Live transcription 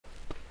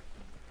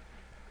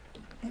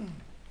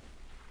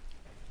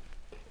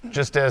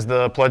Just as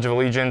the Pledge of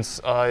Allegiance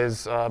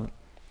is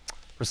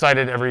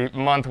recited every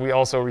month, we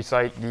also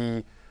recite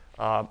the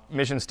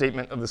mission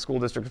statement of the School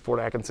District of Fort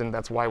Atkinson.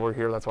 That's why we're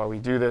here, that's why we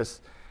do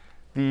this.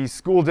 The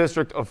School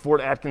District of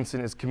Fort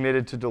Atkinson is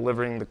committed to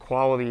delivering the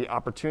quality,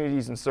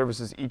 opportunities, and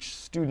services each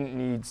student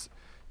needs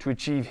to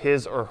achieve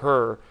his or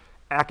her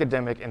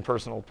academic and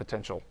personal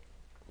potential.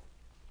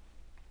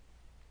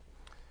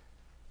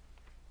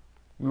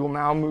 We will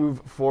now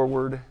move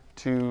forward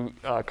to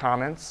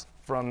comments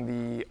from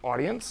the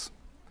audience.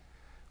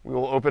 We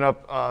will open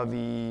up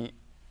the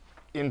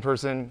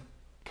in-person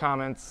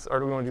comments, or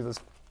do we want to do this?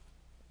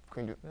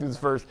 Can we do this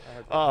first?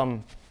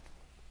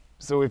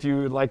 So if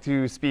you would like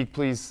to speak,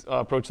 please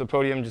approach the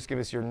podium. Just give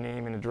us your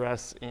name and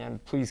address,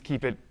 and please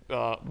keep it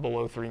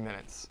below 3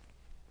 minutes.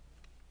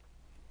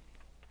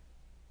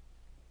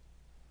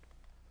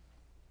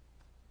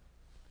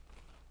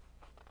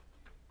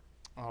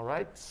 All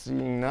right,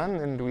 seeing none,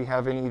 and do we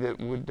have any that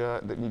would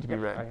that need to be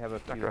read? I have a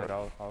few that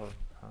I'll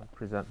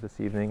present this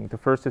evening. The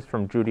first is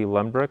from Judy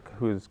Lembrick,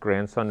 whose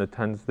grandson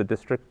attends the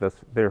district,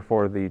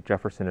 therefore the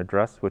Jefferson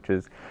address, which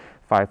is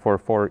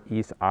 544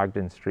 East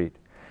Ogden Street.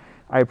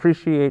 I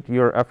appreciate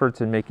your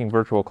efforts in making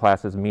virtual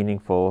classes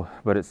meaningful,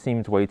 but it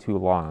seems way too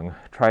long.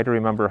 Try to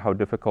remember how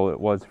difficult it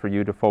was for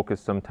you to focus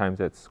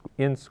sometimes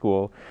in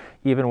school,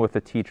 even with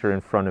a teacher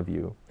in front of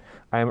you.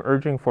 I am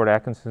urging Fort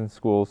Atkinson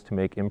schools to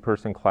make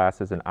in-person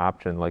classes an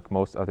option like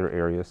most other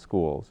area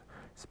schools.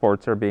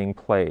 Sports are being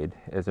played.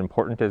 As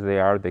important as they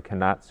are, they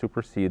cannot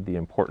supersede the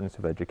importance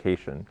of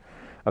education.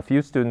 A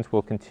few students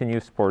will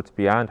continue sports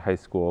beyond high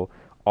school.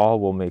 All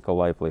will make a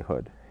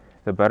livelihood.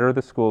 The better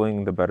the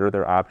schooling, the better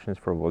their options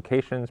for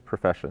vocations,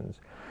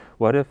 professions.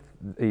 What if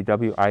the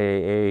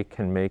WIAA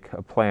can make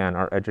a plan?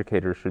 Our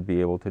educators should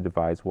be able to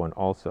devise one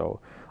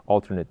also.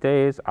 Alternate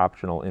days,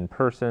 optional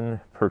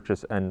in-person,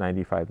 purchase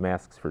N95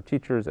 masks for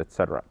teachers,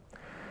 etc.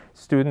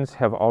 Students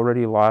have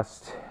already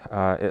lost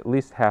at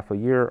least half a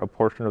year. A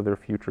portion of their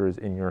future is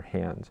in your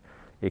hands.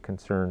 A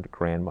concerned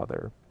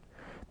grandmother.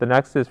 The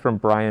next is from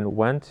Brian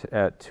Wendt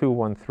at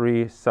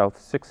 213 South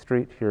 6th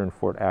Street here in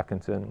Fort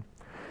Atkinson.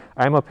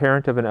 I'm a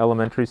parent of an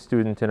elementary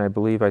student, and I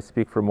believe I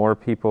speak for more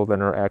people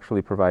than are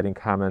actually providing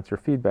comments or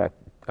feedback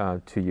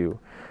to you.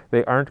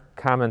 They aren't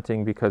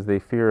commenting because they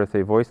fear if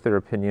they voice their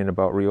opinion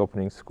about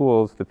reopening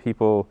schools, the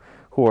people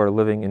who are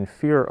living in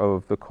fear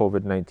of the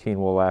COVID-19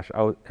 will lash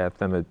out at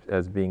them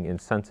as being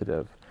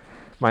insensitive.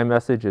 My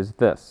message is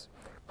this.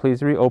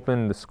 Please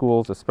reopen the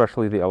schools,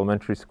 especially the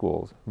elementary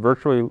schools.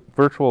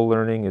 Virtual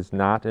learning is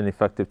not an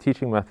effective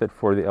teaching method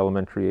for the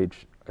elementary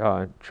age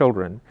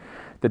children.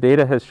 The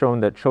data has shown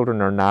that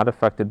children are not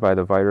affected by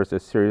the virus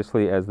as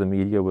seriously as the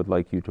media would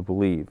like you to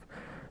believe.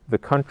 The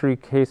county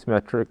case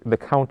metrics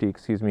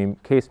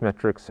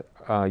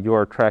you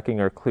are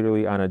tracking are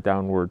clearly on a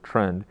downward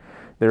trend.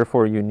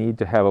 Therefore, you need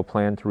to have a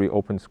plan to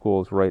reopen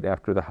schools right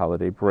after the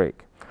holiday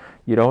break.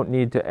 You don't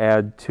need to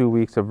add 2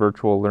 weeks of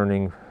virtual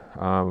learning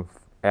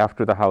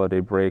after the holiday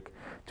break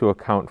to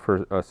account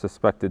for a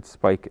suspected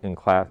spike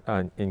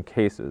in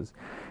cases.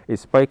 A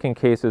spike in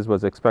cases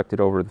was expected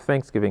over the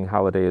Thanksgiving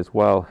holiday as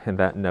well, and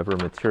that never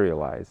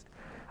materialized.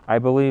 I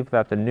believe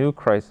that the new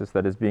crisis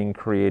that is being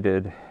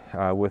created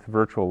with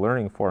virtual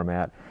learning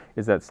format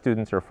is that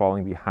students are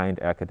falling behind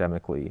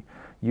academically.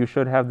 You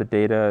should have the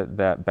data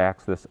that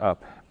backs this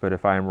up, but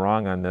if I am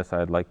wrong on this,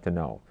 I'd like to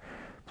know.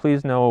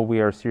 Please know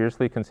we are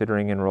seriously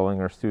considering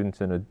enrolling our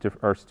student in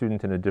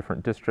a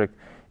different district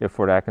if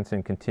Fort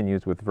Atkinson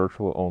continues with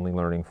virtual-only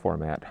learning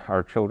format.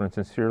 Our child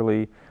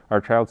sincerely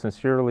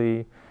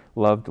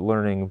loved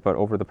learning, but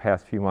over the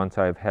past few months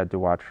I have had to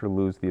watch her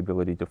lose the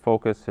ability to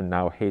focus and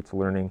now hates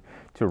learning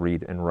to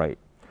read and write.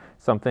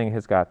 Something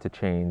has got to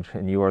change,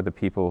 and you are the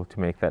people to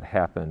make that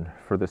happen.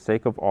 For the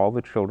sake of all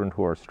the children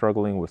who are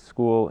struggling with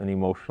school and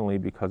emotionally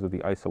because of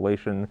the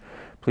isolation,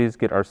 please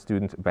get our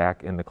students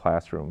back in the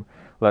classroom.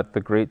 Let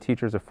the great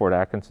teachers of Fort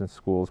Atkinson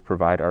schools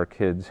provide our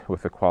kids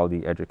with the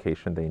quality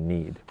education they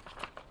need.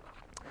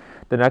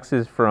 The next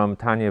is from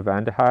Tanya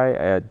Vandehei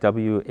at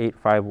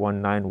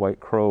W8519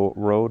 White Crow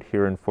Road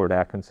here in Fort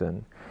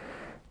Atkinson.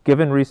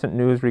 Given recent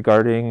news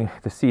regarding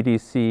the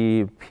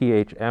CDC,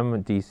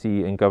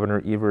 PHMDC, and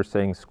Governor Evers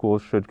saying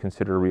schools should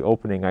consider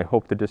reopening, I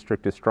hope the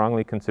district is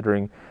strongly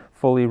considering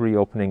fully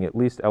reopening at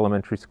least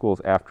elementary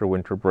schools after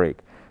winter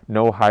break.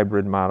 No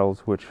hybrid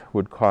models, which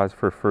would cause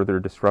for further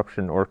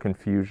disruption or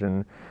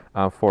confusion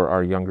for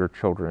our younger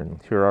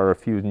children. Here are a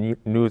few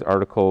news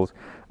articles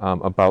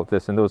about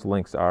this, and those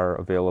links are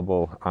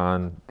available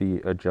on the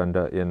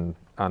agenda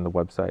on the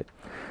website.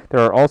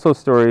 There are also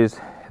stories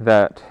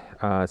that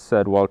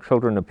said while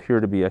children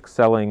appear to be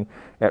excelling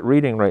at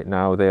reading right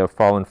now, they have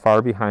fallen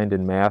far behind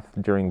in math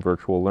during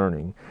virtual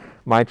learning.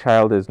 My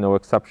child is no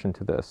exception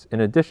to this.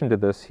 In addition to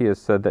this, he has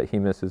said that he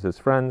misses his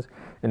friends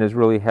and is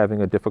really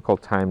having a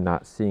difficult time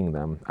not seeing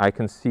them. I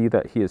can see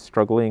that he is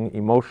struggling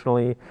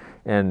emotionally,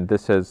 and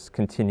this has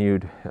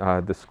continued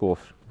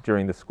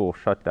during the school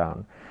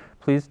shutdown.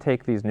 Please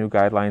take these new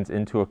guidelines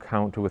into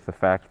account with the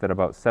fact that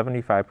about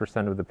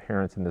 75% of the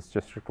parents in this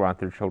district want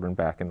their children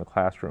back in the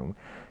classroom.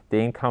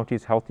 Dane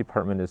County's health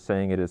department is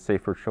saying it is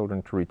safe for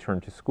children to return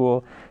to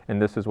school,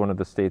 and this is one of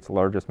the state's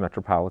largest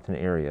metropolitan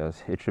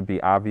areas. It should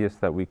be obvious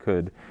that we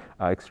could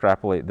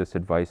extrapolate this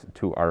advice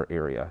to our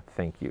area.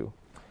 Thank you.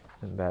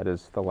 And that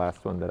is the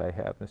last one that I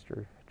have,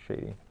 Mr.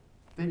 Shady.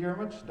 Thank you very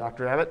much,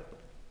 Dr. Abbott.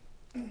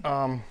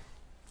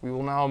 We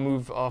will now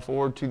move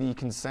forward to the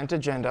consent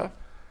agenda.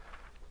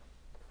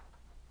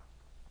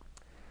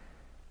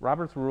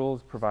 Robert's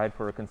rules provide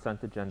for a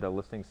consent agenda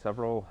listing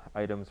several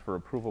items for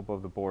approval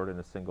of the board in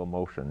a single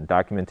motion.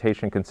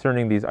 Documentation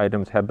concerning these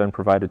items have been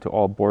provided to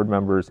all board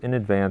members in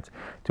advance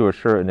to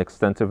assure an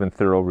extensive and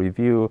thorough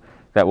review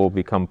that will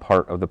become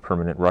part of the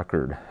permanent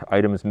record.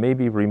 Items may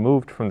be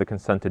removed from the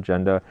consent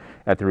agenda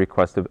at the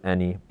request of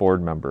any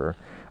board member.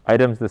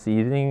 Items this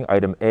evening: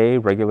 item A,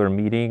 regular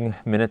meeting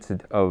minutes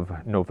of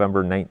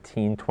November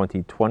 19,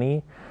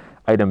 2020.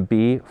 Item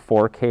B,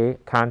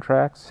 4K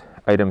contracts.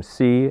 Item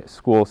C,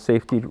 school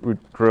safety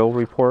drill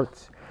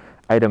reports.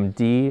 Item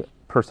D,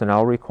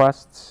 personnel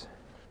requests.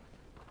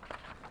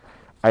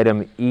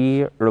 Item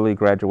E, early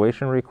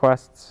graduation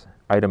requests.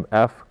 Item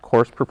F,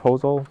 course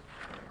proposal.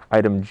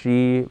 Item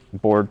G,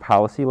 board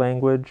policy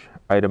language.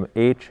 Item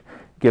H,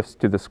 gifts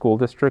to the school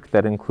district.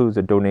 That includes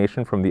a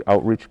donation from the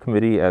outreach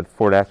committee at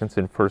Fort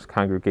Atkinson First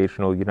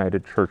Congregational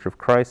United Church of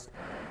Christ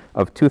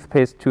of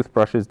toothpaste,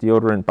 toothbrushes,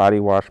 deodorant, body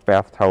wash,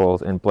 bath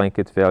towels, and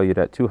blankets valued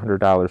at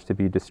 $200 to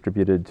be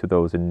distributed to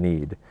those in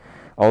need.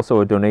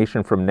 Also, a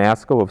donation from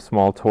NASCO of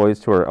small toys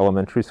to our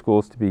elementary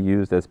schools to be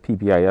used as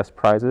PBIS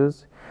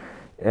prizes.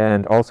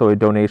 And also a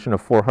donation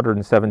of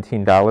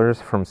 $417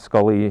 from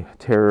Scully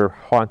Terror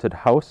Haunted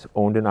House,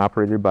 owned and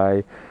operated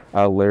by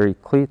Larry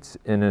Cleats,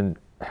 in an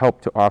help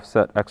to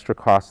offset extra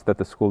costs that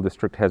the school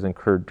district has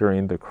incurred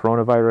during the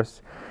coronavirus.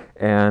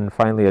 And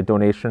finally, a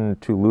donation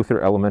to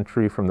Luther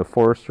Elementary from the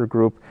Forrester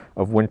Group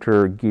of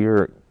winter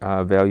gear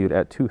valued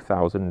at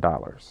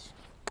 $2,000.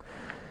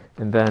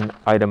 And then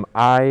item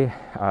I,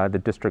 the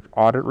district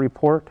audit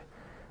report.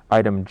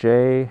 Item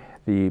J,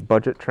 the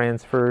budget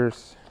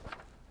transfers.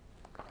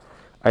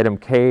 Item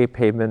K,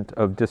 payment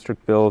of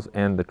district bills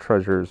and the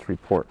treasurer's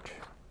report.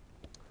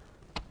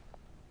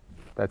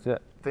 That's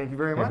it. Thank you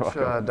very much,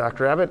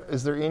 Dr. Abbott.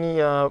 Is there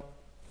any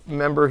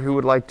member who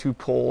would like to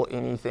pull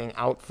anything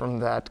out from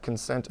that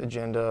consent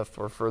agenda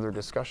for further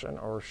discussion,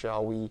 or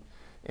shall we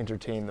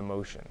entertain the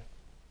motion?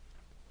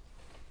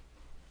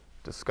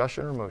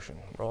 Discussion or motion?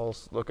 We're all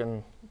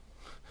looking,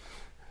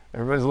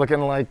 everybody's looking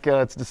like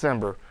it's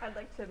December. I'd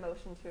like to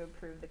motion to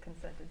approve the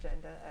consent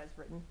agenda as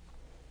written.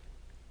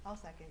 I'll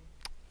second.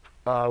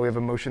 We have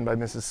a motion by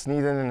Mrs.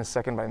 Sneeden and a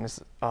second by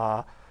Mrs.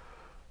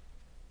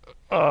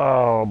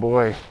 Oh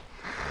boy.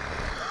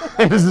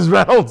 Mrs.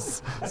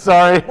 Reynolds,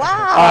 sorry.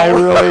 Wow. I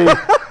really,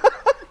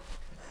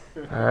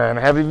 and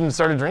I haven't even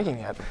started drinking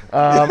yet.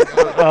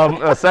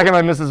 A second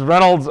by Mrs.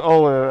 Reynolds.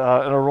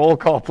 And a roll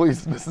call,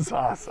 please, Mrs.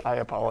 Haas. I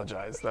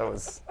apologize. That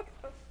was.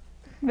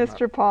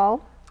 Mr.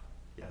 Paul?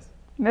 Yes.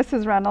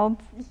 Mrs.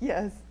 Reynolds?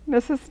 Yes.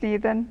 Mrs.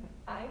 Sneeden?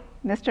 Aye.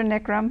 Mr.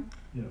 Nickram?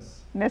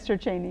 Yes. Mr.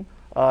 Cheney?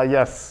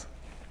 Yes,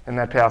 and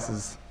that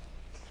passes.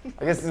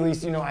 I guess at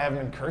least you know I haven't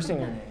been cursing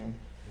your name.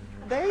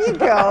 There you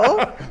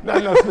go.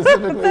 No,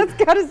 specifically. That's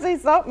got to say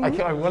something.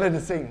 I wanted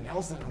to say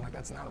Nelson. I'm like,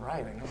 that's not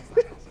right. I know it's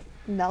not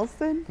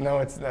Nelson.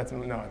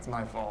 Nelson? No, it's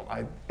my fault.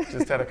 I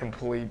just had a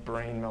complete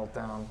brain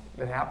meltdown.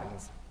 It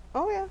happens.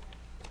 Oh,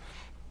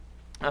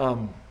 yeah.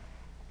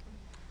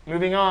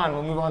 Moving on,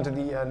 we'll move on to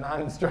the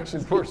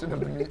non-instruction portion of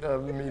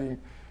the meeting.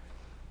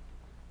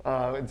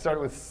 It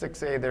started with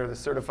 6A there, the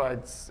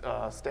certified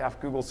staff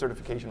Google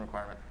certification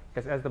requirement.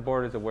 Yes, as the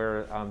board is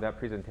aware, that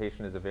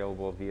presentation is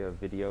available via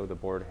video. The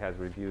board has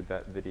reviewed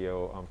that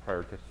video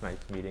prior to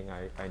tonight's meeting,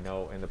 I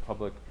know, and the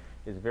public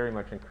is very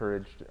much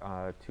encouraged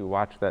to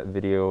watch that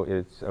video.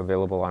 It's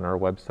available on our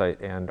website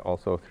and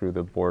also through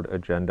the board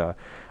agenda.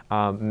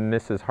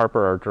 Mrs.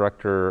 Harper, our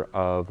Director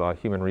of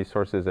Human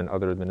Resources, and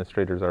other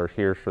administrators are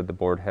here should the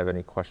board have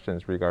any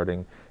questions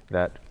regarding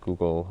that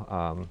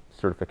Google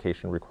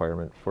certification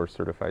requirement for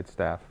certified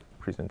staff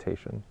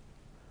presentation.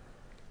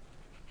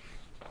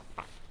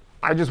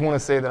 I just want to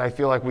say that I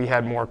feel like we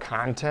had more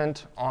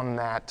content on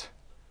that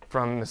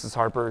from Mrs.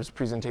 Harper's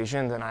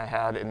presentation than I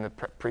had in the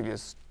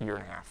previous year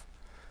and a half.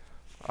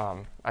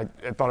 I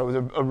thought it was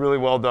a really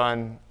well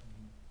done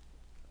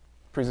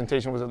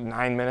presentation. Was it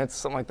 9 minutes,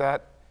 something like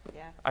that?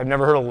 Yeah. I've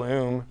never heard of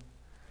Loom.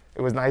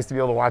 It was nice to be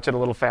able to watch it a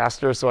little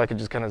faster so I could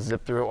just kind of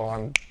zip through it while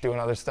I'm doing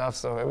other stuff.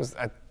 So it was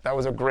that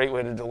was a great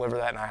way to deliver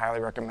that, and I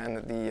highly recommend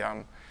that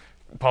the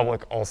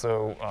public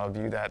also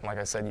view that. And like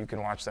I said, you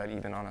can watch that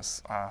even on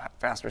a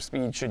faster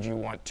speed should you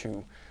want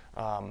to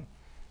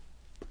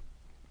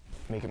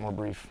make it more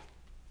brief.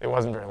 It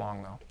wasn't very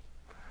long though.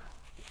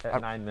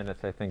 At 9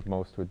 minutes, I think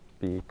most would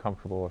be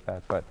comfortable with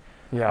that. But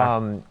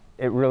yeah.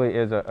 It really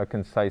is a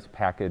concise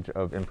package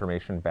of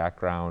information,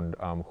 background,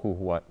 who,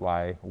 what,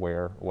 why,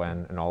 where,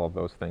 when, and all of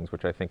those things,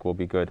 which I think will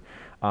be good.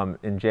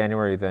 In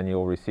January, then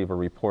you'll receive a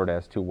report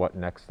as to what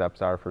next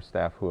steps are for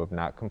staff who have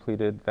not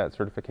completed that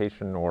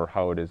certification, or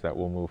how it is that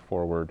we'll move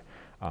forward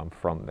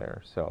from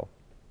there. So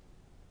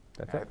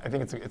that's it. I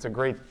think it's a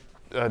great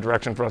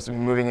direction for us to be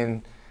moving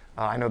in.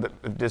 I know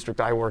that the district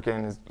I work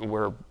in is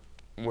where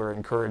we're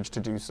encouraged to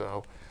do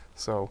so.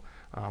 So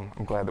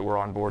I'm glad that we're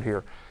on board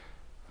here.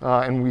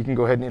 And we can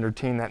go ahead and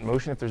entertain that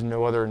motion if there's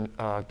no other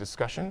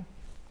discussion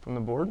from the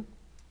board.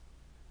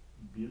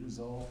 Be it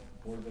resolved,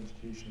 the Board of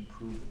Education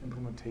approve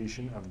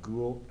implementation of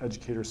Google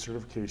Educator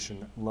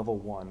Certification Level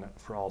 1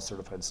 for all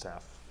certified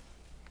staff.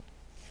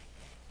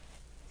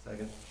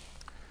 Second.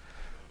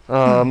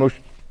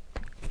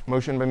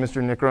 Motion by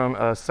Mr.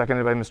 Nickram,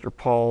 seconded by Mr.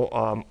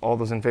 Paul. All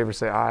those in favor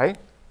say aye.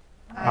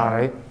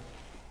 Aye.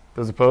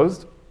 Those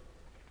opposed?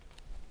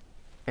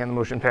 And the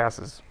motion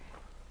passes.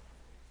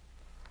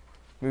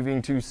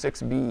 Moving to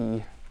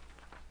 6B,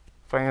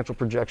 financial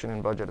projection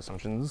and budget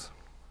assumptions.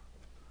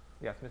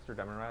 Yes, Mr.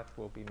 Demerrath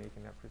will be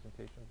making that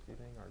presentation this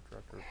evening, our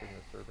Director of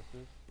Business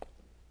Services.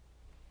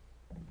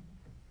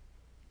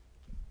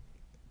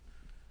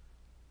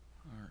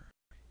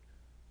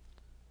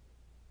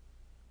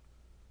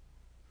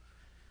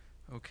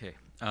 Okay,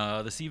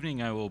 this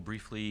evening I will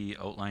briefly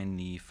outline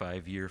the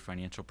 5-year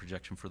financial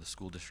projection for the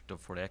School District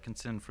of Fort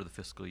Atkinson for the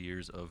fiscal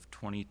years of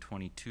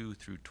 2022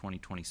 through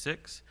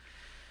 2026.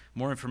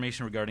 More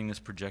information regarding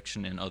this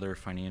projection and other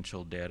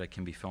financial data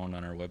can be found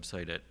on our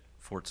website at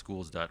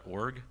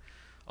fortschools.org.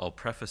 I'll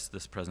preface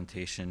this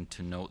presentation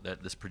to note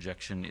that this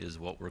projection is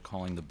what we're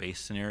calling the base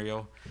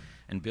scenario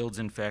and builds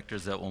in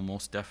factors that will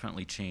most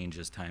definitely change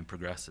as time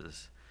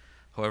progresses.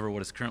 However,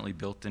 what is currently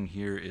built in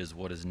here is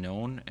what is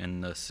known,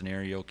 and the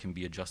scenario can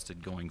be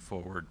adjusted going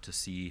forward to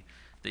see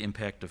the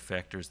impact of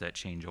factors that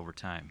change over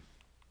time.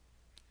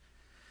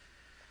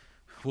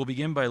 We'll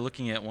begin by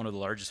looking at one of the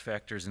largest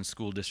factors in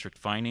school district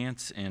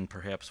finance, and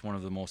perhaps one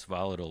of the most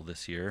volatile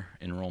this year,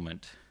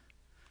 enrollment.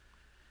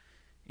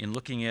 In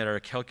looking at our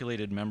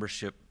calculated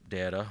membership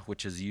data,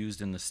 which is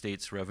used in the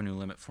state's revenue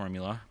limit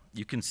formula,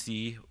 you can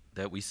see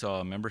that we saw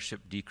a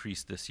membership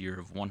decrease this year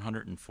of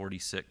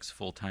 146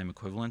 full-time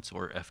equivalents,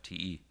 or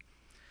FTE.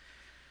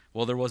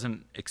 While there was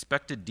an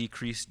expected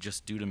decrease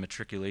just due to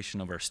matriculation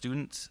of our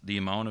students, the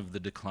amount of the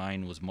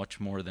decline was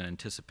much more than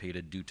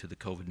anticipated due to the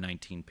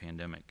COVID-19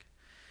 pandemic.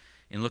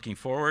 In looking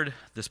forward,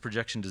 this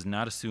projection does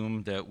not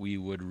assume that we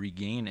would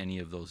regain any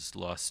of those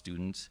lost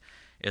students,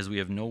 as we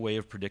have no way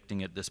of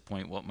predicting at this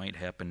point what might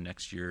happen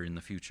next year in the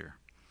future.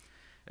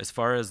 As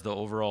far as the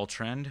overall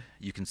trend,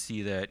 you can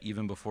see that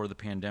even before the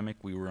pandemic,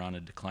 we were on a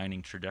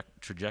declining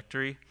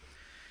trajectory.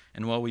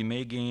 And while we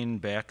may gain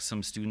back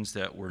some students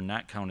that were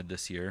not counted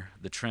this year,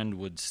 the trend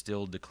would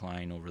still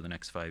decline over the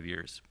next 5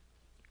 years.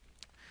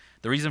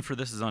 The reason for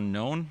this is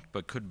unknown,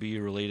 but could be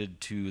related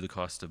to the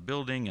cost of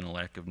building and a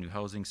lack of new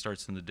housing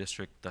starts in the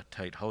district, the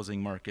tight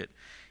housing market,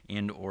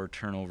 and or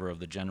turnover of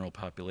the general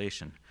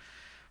population.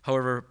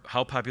 However,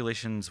 how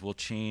populations will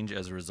change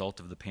as a result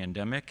of the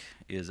pandemic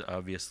is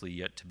obviously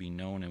yet to be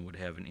known and would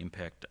have an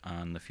impact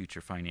on the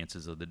future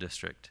finances of the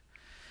district.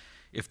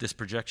 If this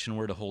projection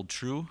were to hold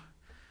true,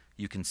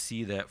 you can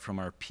see that from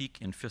our peak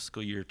in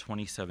fiscal year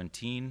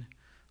 2017,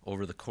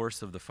 over the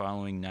course of the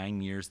following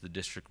 9 years, the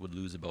district would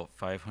lose about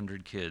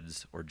 500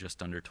 kids, or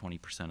just under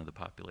 20% of the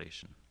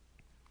population.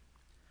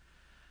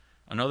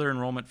 Another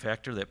enrollment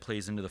factor that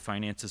plays into the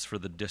finances for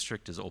the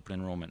district is open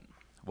enrollment.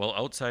 While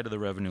outside of the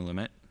revenue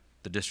limit,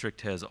 the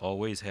district has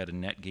always had a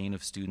net gain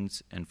of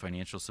students and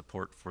financial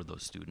support for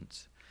those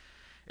students.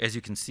 As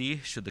you can see,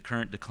 should the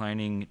current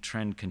declining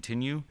trend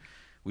continue,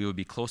 we would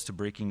be close to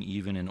breaking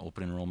even in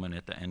open enrollment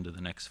at the end of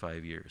the next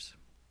 5 years.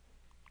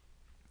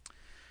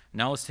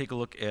 Now let's take a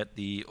look at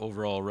the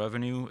overall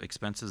revenue,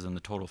 expenses, and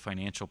the total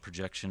financial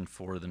projection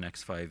for the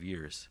next 5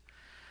 years.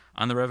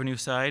 On the revenue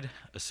side,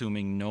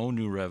 assuming no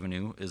new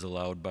revenue is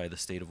allowed by the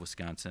state of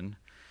Wisconsin,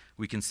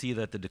 we can see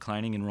that the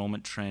declining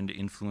enrollment trend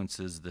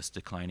influences this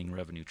declining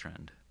revenue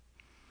trend.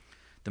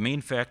 The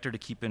main factor to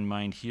keep in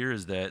mind here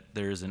is that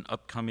there is an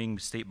upcoming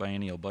state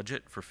biennial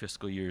budget for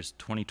fiscal years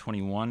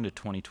 2021 to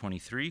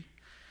 2023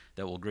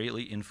 that will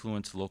greatly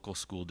influence local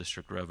school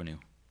district revenue.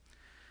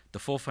 The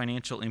full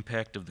financial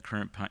impact of the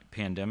current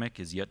pandemic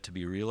is yet to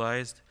be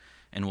realized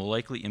and will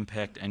likely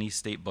impact any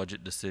state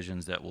budget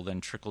decisions that will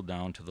then trickle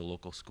down to the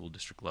local school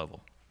district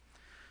level.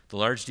 The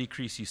large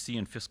decrease you see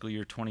in fiscal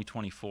year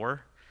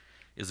 2024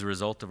 is a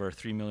result of our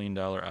 $3 million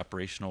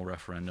operational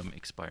referendum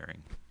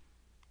expiring.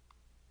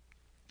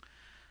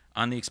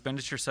 On the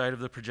expenditure side of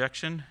the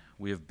projection,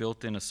 we have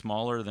built in a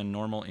smaller than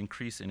normal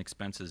increase in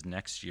expenses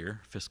next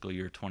year, fiscal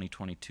year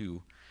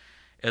 2022,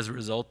 as a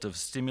result of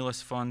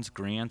stimulus funds,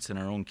 grants, and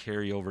our own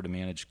carryover to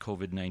manage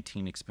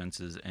COVID-19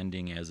 expenses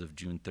ending as of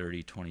June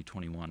 30,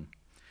 2021.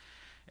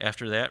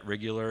 After that,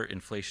 regular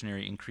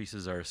inflationary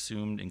increases are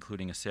assumed,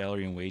 including a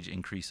salary and wage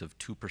increase of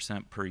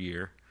 2% per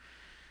year,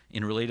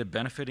 In related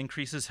benefit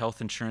increases,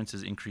 health insurance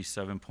has increased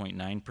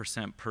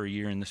 7.9% per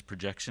year in this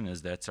projection,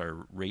 as that's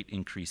our rate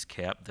increase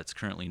cap that's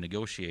currently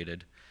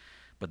negotiated.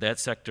 But that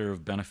sector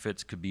of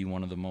benefits could be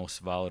one of the most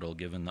volatile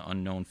given the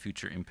unknown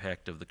future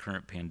impact of the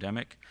current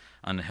pandemic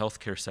on the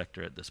healthcare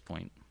sector at this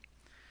point.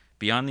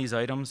 Beyond these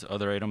items,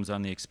 other items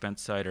on the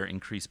expense side are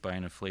increased by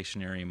an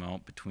inflationary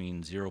amount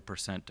between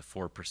 0% to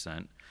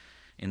 4%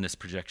 in this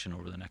projection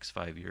over the next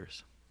 5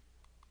 years.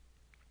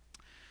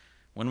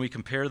 When we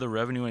compare the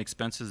revenue and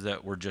expenses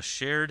that were just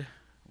shared,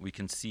 we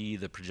can see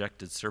the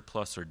projected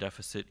surplus or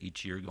deficit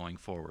each year going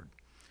forward.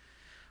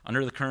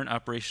 Under the current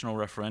operational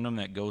referendum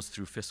that goes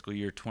through fiscal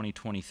year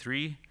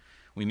 2023,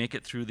 we make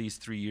it through these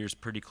 3 years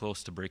pretty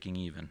close to breaking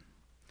even.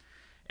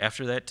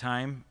 After that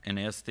time, and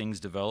as things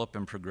develop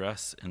and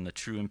progress and the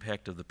true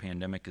impact of the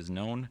pandemic is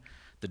known,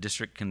 the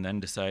district can then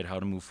decide how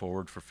to move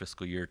forward for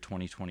fiscal year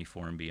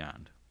 2024 and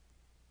beyond.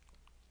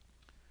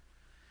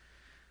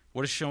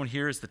 What is shown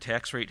here is the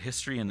tax rate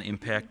history and the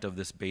impact of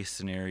this base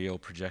scenario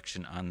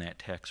projection on that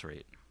tax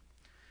rate.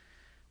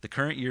 The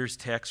current year's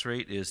tax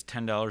rate is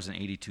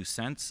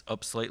 $10.82,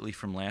 up slightly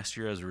from last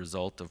year as a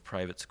result of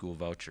private school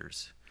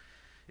vouchers.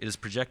 It is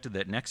projected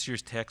that next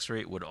year's tax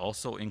rate would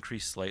also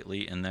increase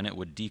slightly, and then it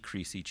would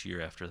decrease each year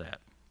after that.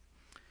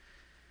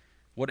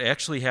 What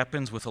actually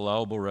happens with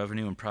allowable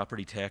revenue and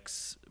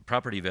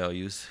property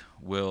values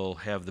will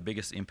have the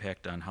biggest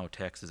impact on how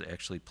taxes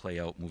actually play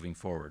out moving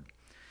forward.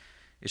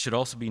 It should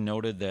also be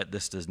noted that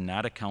this does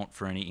not account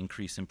for any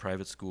increase in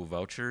private school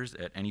vouchers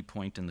at any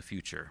point in the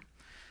future.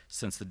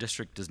 Since the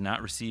district does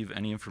not receive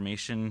any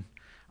information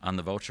on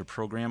the voucher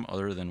program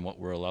other than what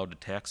we're allowed to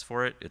tax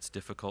for it, it's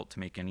difficult to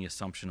make any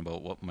assumption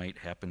about what might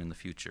happen in the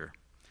future.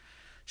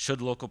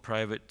 Should local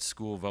private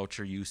school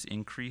voucher use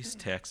increase,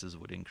 taxes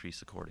would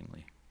increase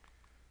accordingly.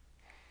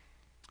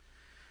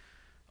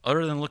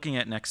 Other than looking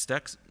at next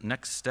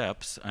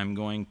steps, I'm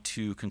going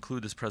to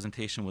conclude this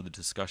presentation with a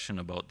discussion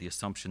about the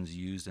assumptions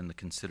used and the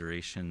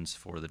considerations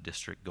for the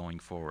district going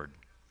forward.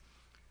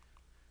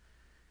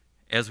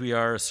 As we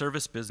are a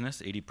service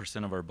business,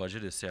 80% of our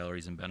budget is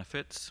salaries and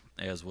benefits.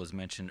 As was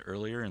mentioned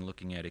earlier in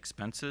looking at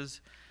expenses,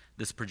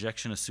 this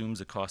projection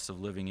assumes a cost of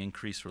living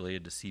increase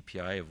related to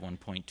CPI of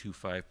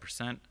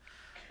 1.25%,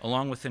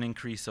 along with an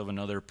increase of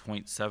another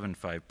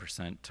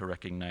 0.75% to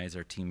recognize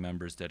our team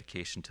members'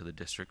 dedication to the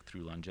district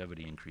through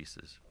longevity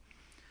increases.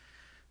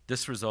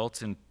 This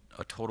results in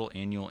a total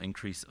annual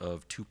increase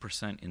of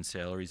 2% in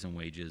salaries and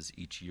wages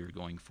each year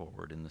going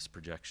forward in this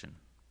projection.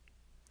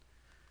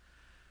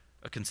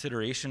 A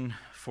consideration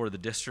for the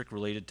district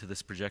related to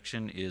this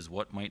projection is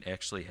what might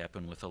actually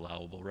happen with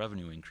allowable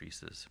revenue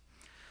increases.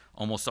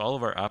 Almost all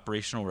of our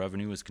operational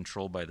revenue is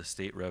controlled by the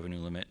state revenue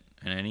limit,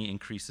 and any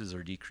increases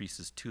or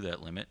decreases to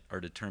that limit are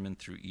determined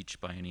through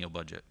each biennial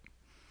budget.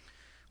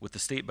 With the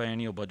state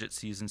biennial budget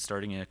season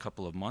starting in a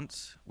couple of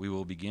months, we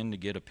will begin to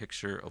get a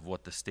picture of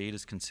what the state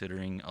is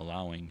considering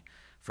allowing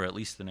for at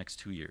least the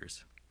next 2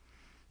 years.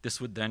 This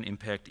would then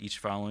impact each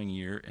following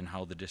year and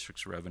how the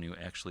district's revenue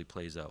actually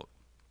plays out.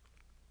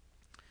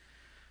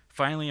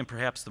 Finally, and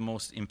perhaps the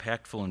most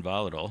impactful and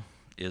volatile,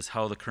 is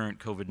how the current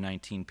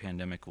COVID-19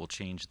 pandemic will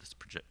change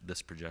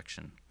this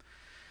projection.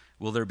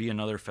 Will there be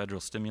another federal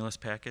stimulus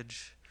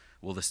package?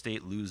 Will the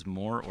state lose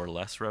more or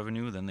less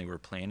revenue than they were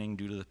planning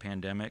due to the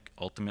pandemic,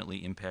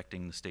 ultimately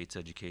impacting the state's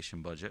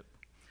education budget?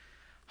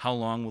 How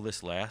long will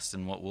this last,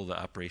 and what will the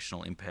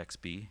operational impacts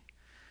be?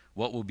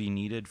 What will be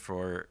needed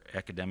for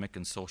academic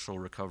and social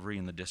recovery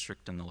in the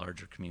district and the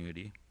larger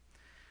community?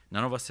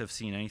 None of us have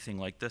seen anything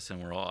like this,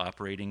 and we're all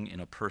operating in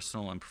our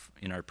personal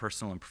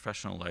and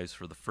professional lives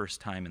for the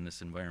first time in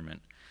this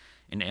environment.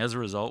 And as a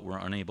result, we're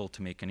unable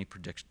to make any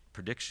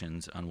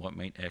predictions on what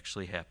might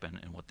actually happen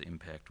and what the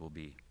impact will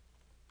be.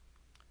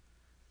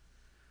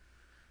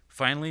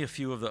 Finally, a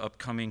few of the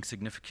upcoming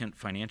significant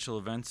financial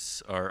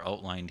events are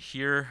outlined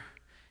here.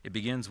 It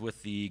begins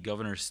with the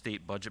governor's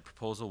state budget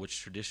proposal,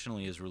 which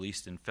traditionally is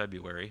released in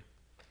February.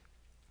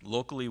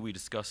 Locally, we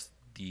discuss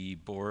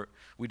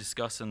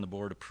and the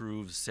board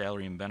approves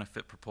salary and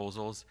benefit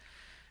proposals,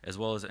 as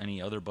well as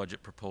any other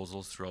budget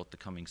proposals throughout the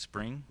coming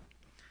spring.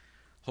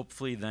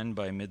 Hopefully then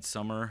by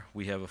midsummer,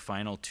 we have a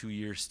final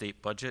 2-year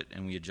state budget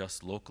and we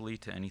adjust locally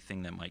to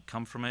anything that might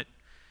come from it,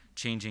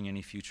 changing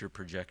any future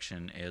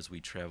projection as we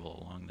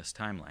travel along this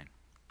timeline.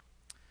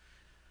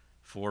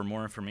 For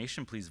more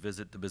information, please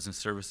visit the Business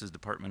Services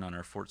Department on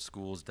our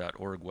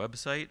fortschools.org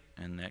website,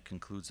 and that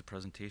concludes the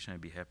presentation.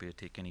 I'd be happy to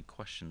take any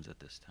questions at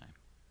this time.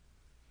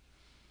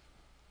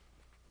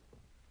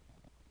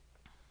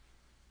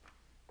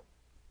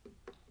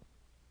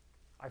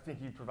 I think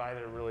you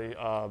provided a really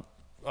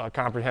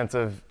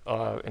comprehensive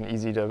and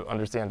easy to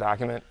understand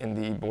document in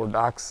the board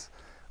docs.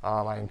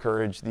 I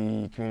encourage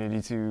the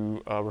community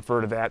to refer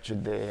to that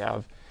should they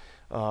have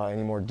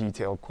any more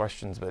detailed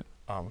questions, but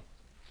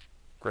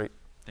great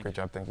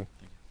job, thank you.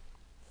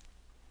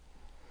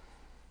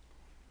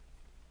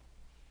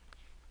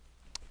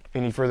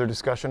 Any further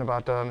discussion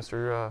about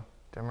Mr.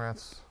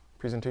 Demerath's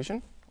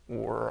presentation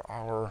or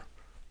our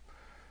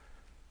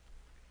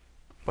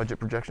budget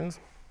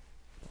projections?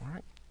 All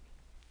right.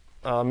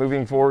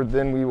 moving forward,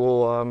 then we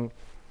will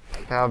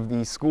have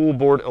the school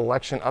board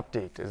election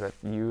update. Is that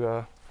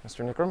you,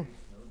 Mr. Nickram?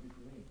 That would be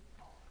for me.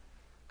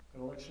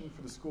 An election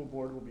for the school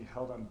board will be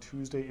held on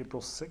Tuesday,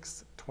 April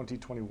 6th,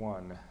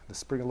 2021. The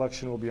spring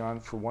election will be on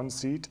for one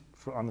seat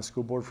on the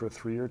school board for a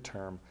 3-year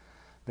term.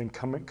 The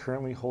incumbent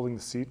currently holding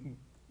the seat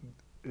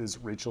is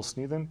Rachel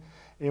Sneathen.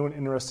 Anyone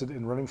interested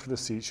in running for the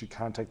seat should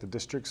contact the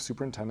district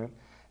superintendent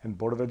and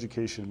Board of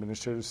Education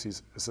Administrative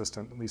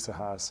Assistant Lisa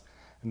Haas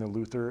in the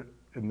Luther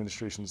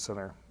Administration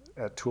Center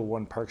at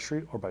 201 Park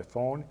Street or by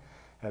phone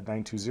at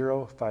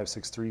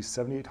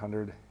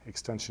 920-563-7800,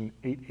 extension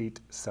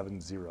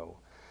 8870.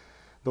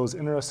 Those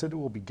interested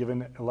will be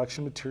given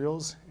election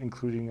materials,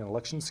 including an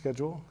election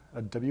schedule,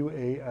 a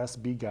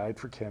WASB guide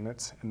for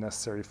candidates, and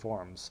necessary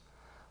forms.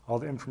 All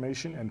the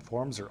information and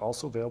forms are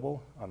also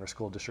available on our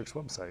school district's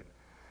website.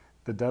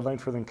 The deadline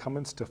for the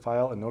incumbents to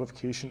file a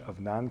notification of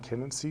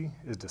non-candidacy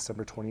is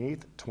December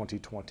 28th,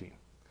 2020.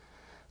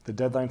 The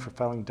deadline for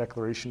filing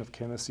declaration of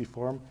candidacy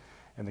form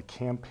and the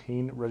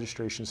campaign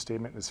registration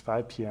statement is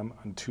 5 p.m.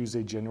 on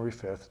Tuesday, January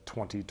 5th,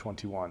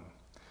 2021.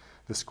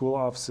 The school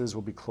offices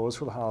will be closed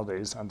for the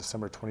holidays on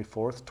December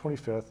 24th,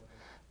 25th,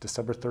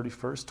 December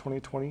 31st,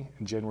 2020,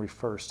 and January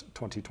 1st,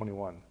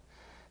 2021.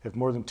 If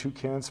more than 2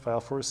 candidates file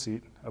for a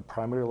seat, a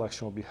primary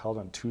election will be held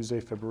on Tuesday,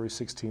 February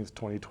 16th,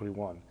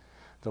 2021.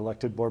 The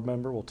elected board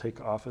member will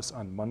take office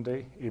on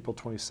Monday, April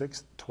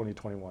 26th,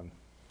 2021.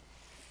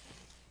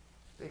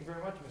 Thank you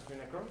very much, Mr.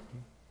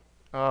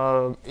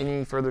 Nickram.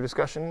 Any further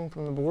discussion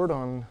from the board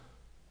on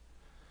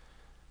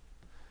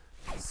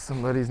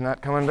somebody's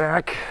not coming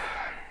back?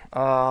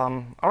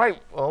 All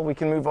right, well, we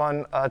can move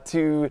on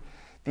to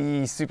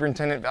the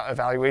superintendent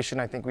evaluation.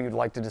 I think we would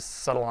like to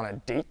just settle on a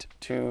date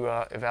to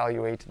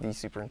evaluate the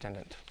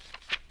superintendent.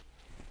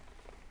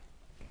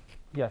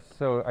 Yes,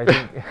 so I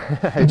think,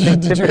 Did you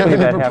have typically any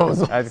that happens.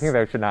 proposals? I think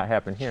that should not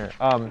happen here.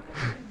 I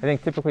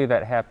think typically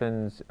that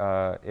happens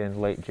in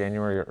late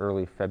January or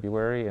early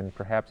February, and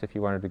perhaps if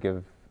you wanted to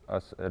give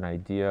us an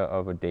idea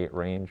of a date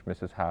range,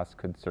 Mrs. Haas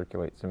could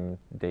circulate some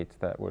dates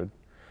that would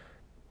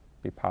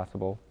be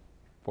possible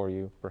for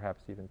you,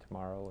 perhaps even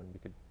tomorrow, and we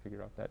could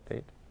figure out that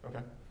date. Okay.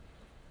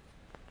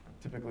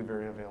 Typically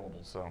very available,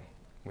 so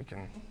we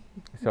can.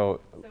 So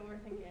So we're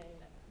thinking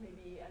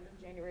maybe end of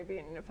January,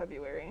 beginning of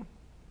February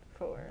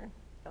for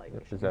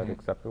evaluation. is that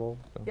acceptable?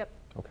 So, Yep,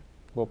 okay.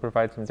 We'll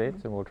provide some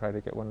dates, and we'll try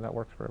to get one that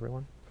works for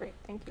everyone. great,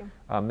 thank you.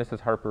 Mrs.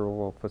 Harper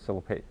will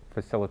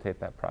facilitate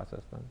that process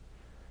then.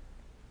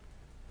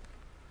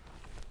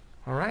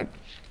 All right.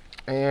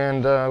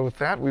 And with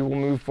that, we will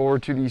move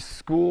forward to the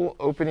school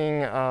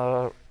opening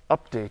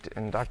update.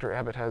 And Dr.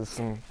 Abbott has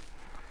some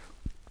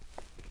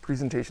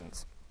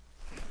presentations.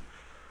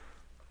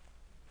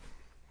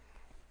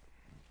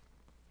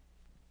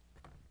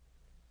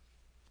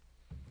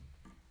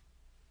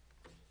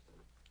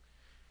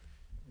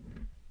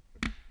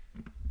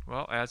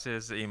 Well, as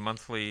is a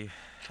monthly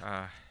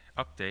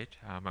update,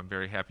 I'm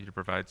very happy to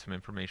provide some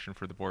information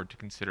for the board to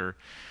consider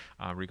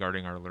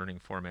regarding our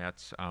learning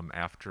formats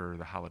after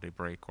the holiday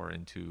break or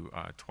into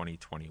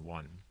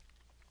 2021.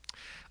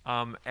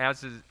 I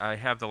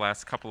have the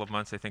last couple of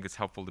months, I think it's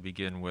helpful to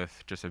begin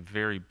with just a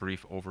very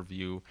brief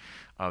overview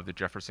of the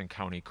Jefferson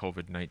County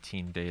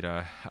COVID-19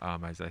 data.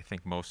 As I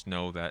think most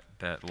know,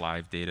 that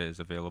live data is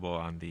available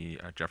on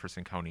the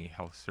Jefferson County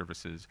Health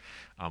Services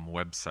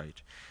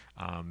website.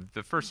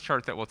 The first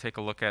chart that we'll take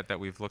a look at that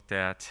we've looked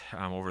at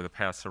over the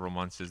past several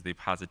months is the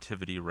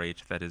positivity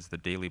rate, that is the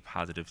daily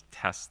positive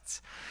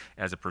tests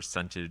as a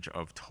percentage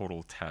of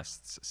total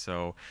tests.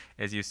 So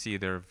as you see,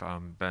 there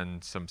have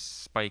been some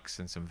spikes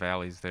and some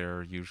valleys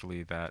there.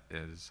 Usually that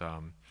is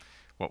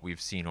what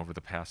we've seen over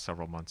the past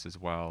several months as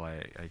well.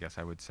 I guess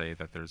I would say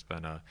that there's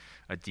been a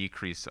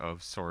decrease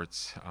of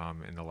sorts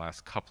in the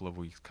last couple of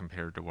weeks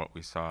compared to what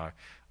we saw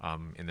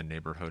in the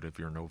neighborhood of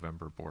your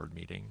November board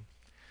meeting.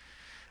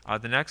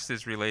 The next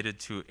is related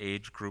to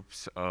age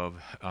groups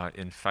of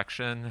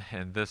infection,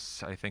 and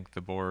this, I think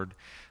the board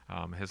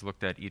has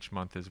looked at each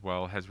month as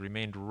well, has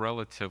remained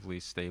relatively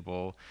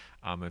stable.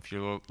 If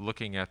you're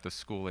looking at the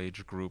school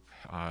age group,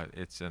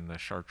 it's in the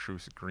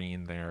chartreuse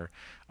green there.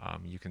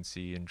 You can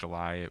see in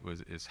July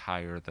is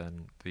higher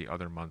than the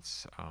other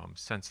months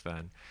since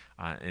then.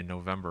 In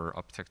November,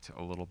 upticked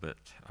a little bit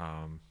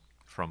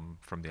from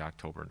the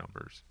October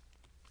numbers.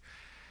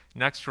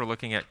 Next, we're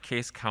looking at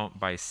case count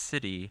by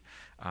city.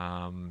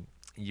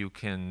 You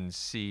can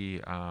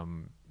see, I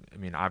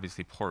mean,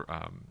 obviously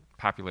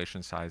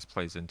population size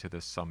plays into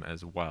this some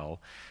as well.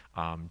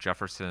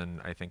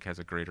 Jefferson, I think, has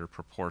a greater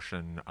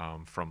proportion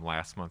from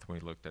last month when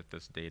we looked at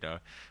this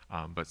data,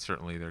 but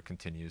certainly there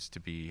continues to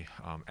be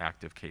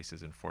active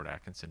cases in Fort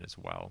Atkinson as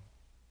well.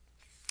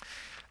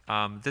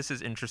 This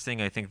is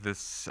interesting. I think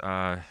this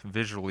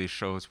visually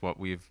shows what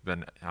we've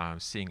been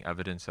seeing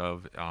evidence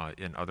of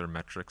in other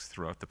metrics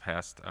throughout the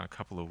past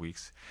couple of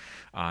weeks.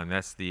 And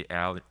that's the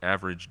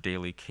average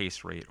daily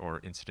case rate or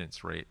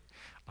incidence rate.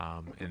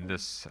 And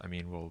this, I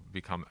mean, will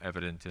become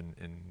evident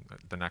in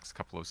the next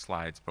couple of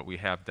slides, but we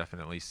have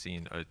definitely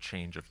seen a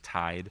change of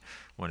tide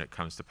when it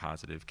comes to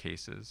positive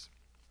cases.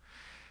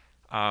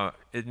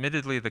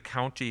 Admittedly, the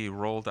county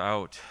rolled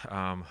out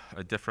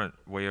a different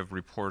way of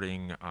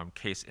reporting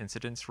case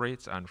incidence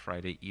rates on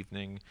Friday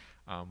evening,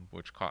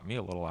 which caught me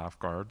a little off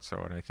guard, so,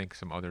 and I think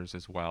some others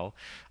as well.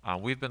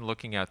 We've been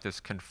looking at this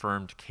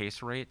confirmed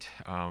case rate,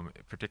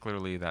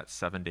 particularly that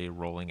 7-day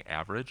rolling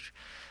average.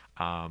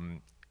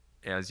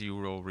 As you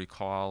will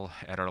recall,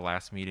 at our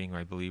last meeting,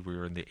 I believe we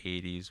were in the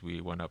 80s.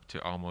 We went up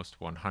to almost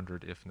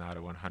 100, if not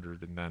a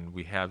 100, and then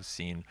we have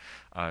seen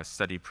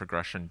steady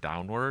progression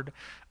downward.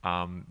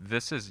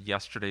 This is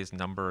yesterday's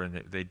number,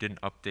 and they didn't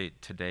update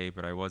today,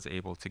 but I was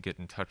able to get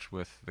in touch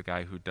with the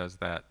guy who does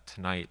that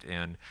tonight,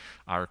 and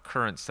our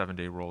current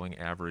 7-day rolling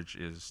average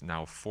is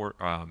now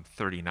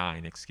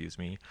 39, excuse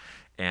me.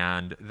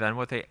 And then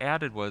what they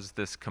added was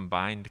this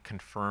combined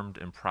confirmed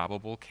and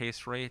probable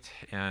case rate.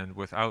 And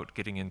without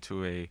getting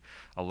into a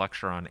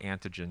lecture on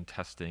antigen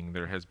testing,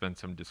 there has been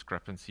some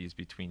discrepancies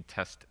between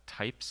test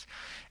types.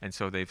 And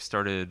so they've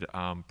started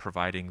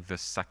providing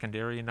this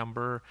secondary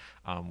number,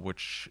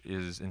 which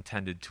is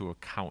intended to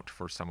account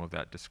for some of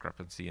that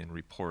discrepancy in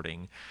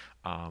reporting,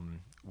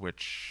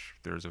 which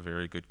there's a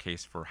very good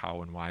case for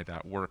how and why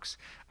that works.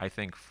 I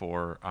think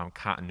for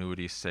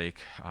continuity's sake,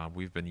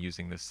 we've been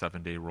using this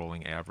 7-day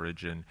rolling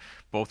average, and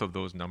both of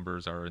those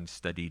numbers are in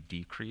steady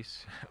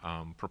decrease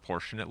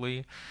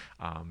proportionately.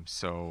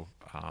 So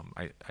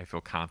I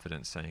feel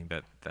confident saying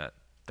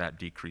that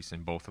decrease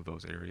in both of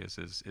those areas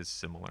is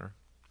similar.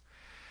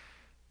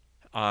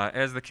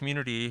 As the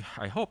community,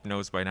 I hope,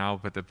 knows by now,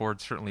 but the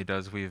board certainly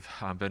does, we've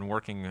been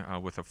working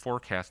with a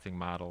forecasting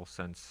model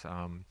since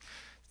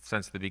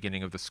the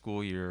beginning of the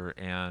school year,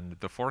 and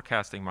the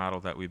forecasting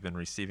model that we've been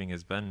receiving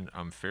has been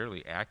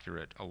fairly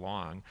accurate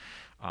along.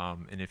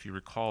 And if you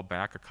recall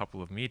back a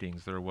couple of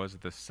meetings, there was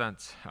this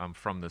sense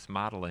from this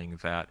modeling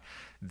that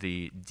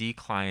the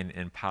decline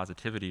in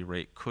positivity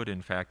rate could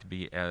in fact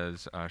be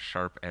as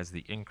sharp as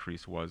the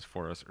increase was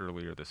for us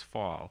earlier this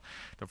fall.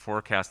 The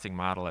forecasting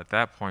model at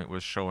that point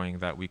was showing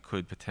that we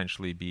could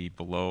potentially be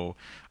below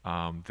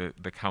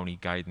the county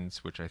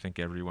guidance, which I think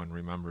everyone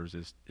remembers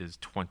is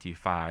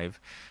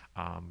 25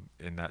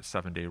 in that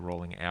 7-day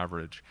rolling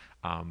average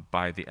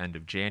by the end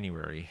of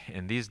January.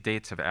 And these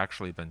dates have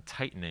actually been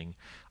tightening,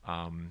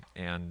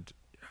 and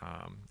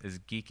as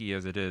geeky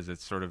as it is,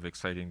 it's sort of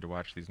exciting to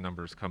watch these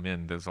numbers come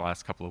in these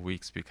last couple of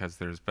weeks, because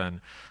there's been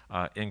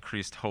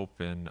increased hope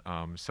and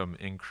some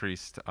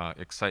increased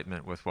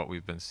excitement with what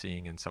we've been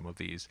seeing in some of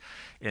these.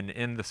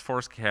 In this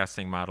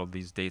forecasting model,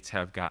 these dates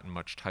have gotten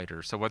much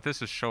tighter. So what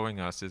this is showing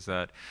us is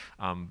that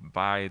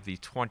by the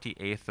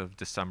 28th of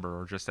December,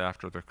 or just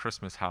after the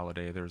Christmas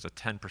holiday, there's a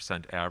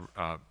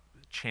 10%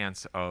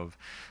 chance of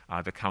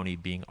the county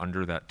being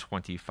under that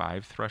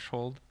 25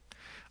 threshold.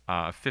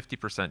 A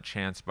 50%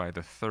 chance by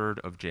the 3rd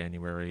of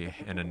January,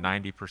 and a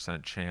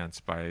 90% chance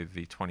by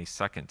the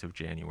 22nd of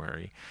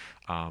January.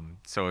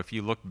 So if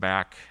you look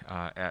back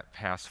at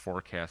past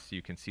forecasts,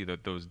 you can see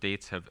that those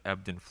dates have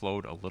ebbed and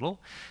flowed a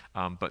little,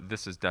 but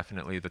this is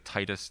definitely the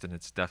tightest, and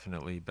it's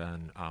definitely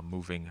been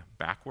moving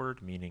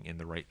backward, meaning in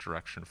the right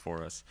direction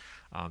for us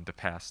the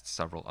past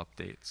several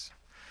updates.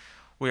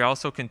 We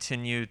also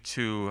continue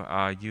to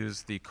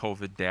use the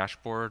COVID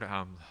dashboard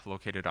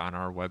located on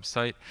our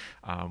website.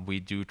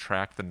 We do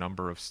track the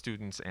number of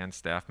students and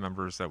staff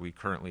members that we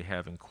currently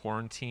have in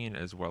quarantine,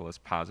 as well as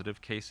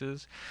positive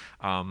cases.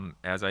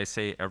 As I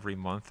say every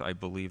month, I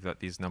believe that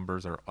these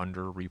numbers are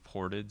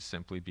underreported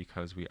simply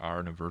because we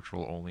are in a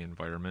virtual-only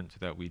environment,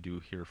 that we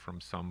do hear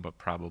from some, but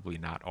probably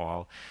not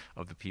all,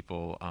 of the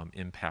people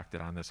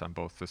impacted on this on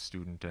both the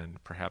student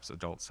and perhaps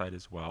adult side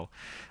as well.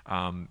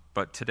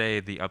 But today,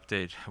 the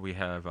update, we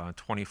have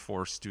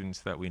 24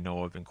 students that we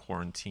know of in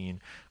quarantine,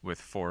 with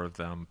 4 of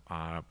them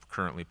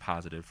currently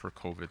positive for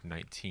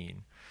COVID-19.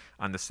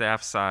 On the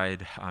staff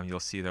side, you'll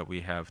see that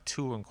we have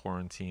 2 in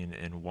quarantine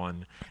and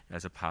 1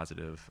 as a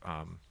positive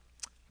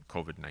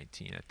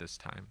COVID-19 at this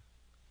time.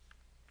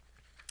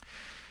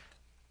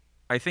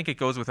 I think it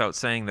goes without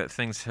saying that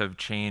things have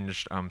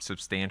changed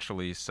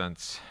substantially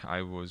since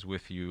I was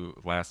with you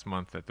last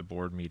month at the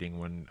board meeting,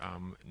 when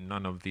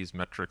none of these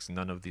metrics,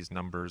 none of these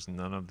numbers,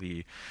 none of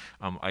the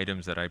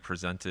items that I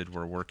presented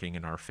were working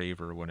in our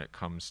favor when it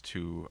comes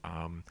to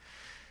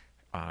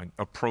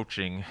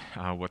approaching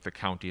what the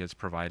county has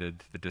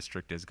provided the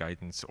district as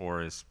guidance,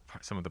 or as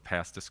some of the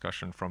past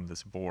discussion from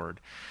this board.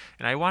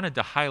 And I wanted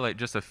to highlight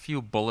just a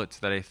few bullets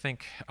that I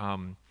think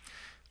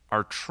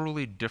are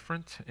truly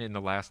different in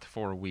the last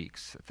 4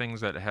 weeks,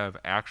 things that have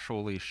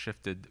actually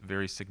shifted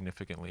very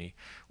significantly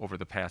over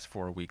the past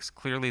 4 weeks.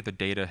 Clearly, the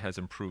data has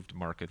improved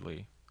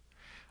markedly.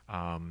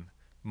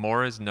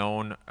 More is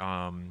known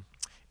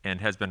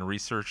and has been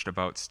researched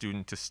about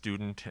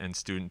student-to-student and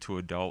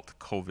student-to-adult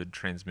COVID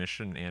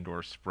transmission and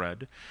or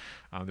spread.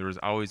 There was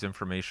always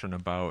information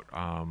about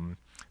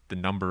the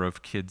number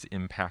of kids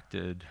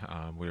impacted.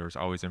 There was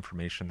always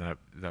information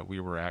that we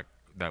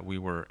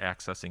were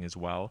accessing as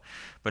well.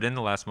 But in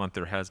the last month,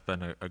 there has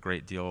been a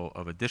great deal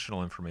of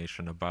additional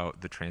information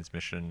about the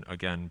transmission,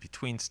 again,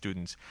 between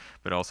students,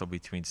 but also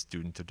between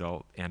student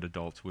and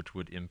adults, which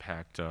would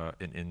impact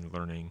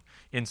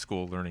in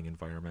school learning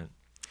environment.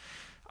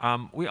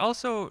 We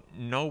also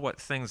know what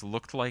things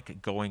looked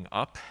like going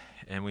up,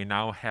 and we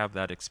now have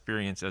that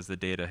experience as the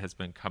data has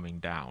been coming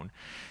down.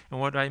 And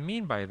what I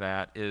mean by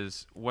that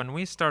is when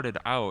we started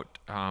out,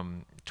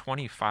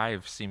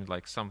 25 seemed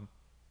like some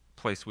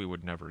place we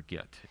would never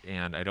get.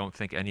 And I don't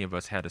think any of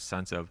us had a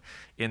sense of,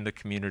 in the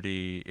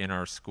community, in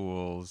our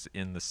schools,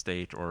 in the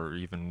state, or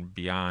even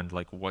beyond,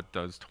 like, what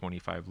does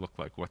 25 look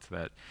like? What's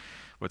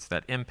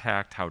that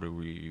impact? How do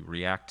we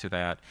react to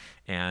that?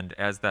 And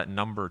as that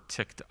number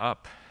ticked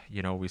up,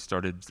 you know, we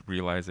started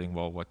realizing,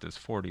 well, what does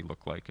 40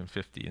 look like, and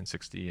 50 and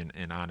 60,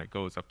 and on it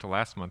goes. Up to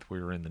last month,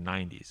 we were in the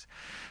 90s.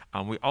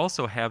 We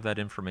also have that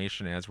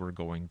information as we're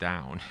going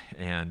down.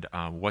 And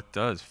what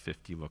does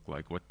 50 look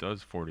like? What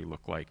does 40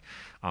 look like?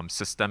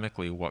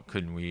 Systemically, what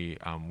can we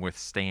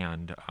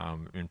withstand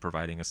in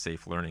providing a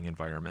safe learning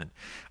environment?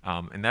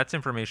 And that's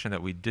information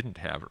that we didn't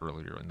have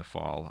earlier in the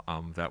fall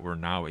that we're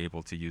now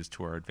able to use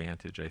to our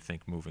advantage, I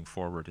think, moving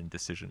forward in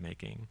decision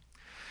making.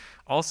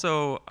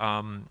 Also,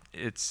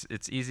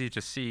 it's easy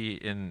to see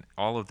in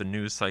all of the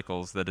news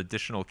cycles that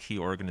additional key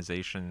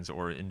organizations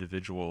or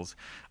individuals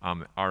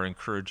are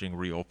encouraging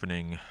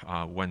reopening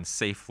when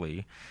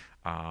safely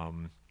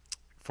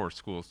for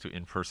schools to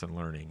in-person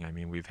learning. I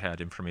mean, we've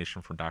had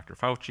information from Dr.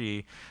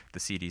 Fauci. The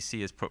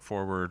CDC has put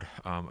forward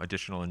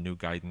additional and new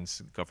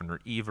guidance. Governor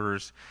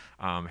Evers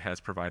has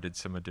provided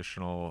some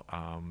additional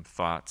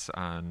thoughts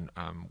on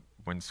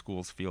when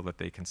schools feel that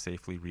they can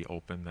safely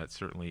reopen, that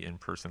certainly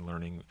in-person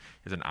learning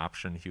is an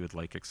option he would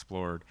like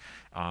explored.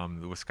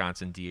 The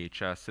Wisconsin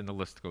DHS, and the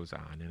list goes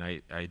on.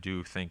 And I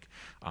do think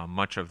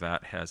much of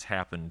that has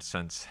happened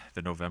since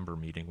the November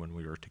meeting when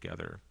we were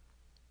together.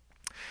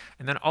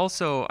 And then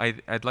also,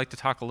 I'd like to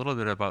talk a little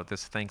bit about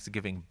this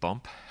Thanksgiving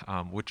bump,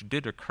 which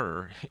did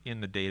occur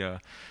in the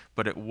data,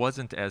 but it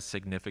wasn't as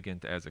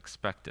significant as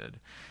expected.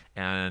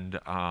 And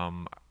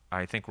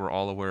I think we're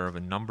all aware of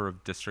a number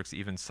of districts,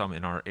 even some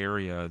in our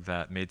area,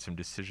 that made some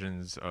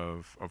decisions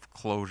of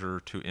closure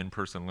to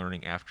in-person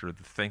learning after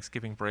the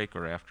Thanksgiving break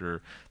or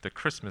after the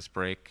Christmas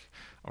break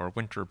or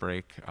winter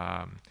break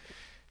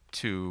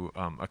to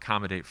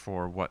accommodate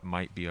for what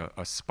might be a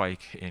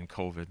spike in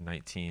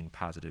COVID-19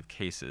 positive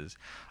cases.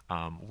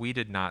 We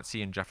did not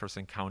see in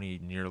Jefferson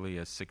County nearly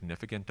as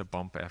significant a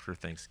bump after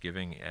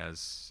Thanksgiving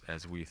as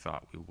we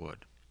thought we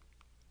would.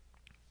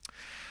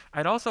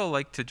 I'd also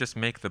like to just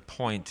make the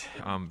point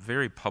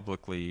very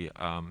publicly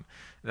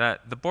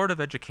that the Board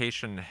of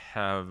Education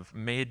have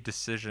made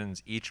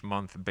decisions each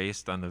month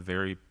based on the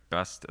very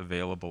best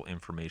available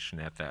information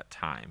at that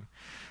time.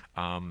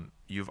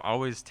 You've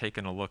always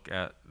taken a look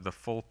at the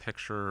full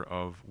picture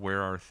of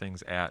where are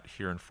things at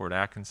here in Fort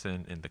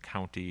Atkinson, in the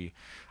county,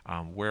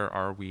 where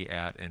are we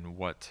at, and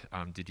what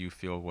did you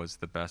feel was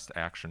the best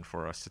action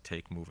for us to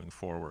take moving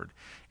forward.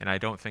 And I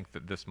don't think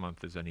that this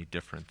month is any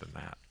different than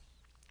that.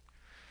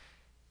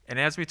 And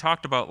as we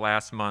talked about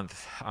last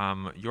month,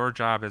 your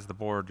job as the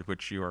board,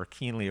 which you are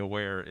keenly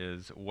aware,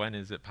 is when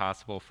is it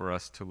possible for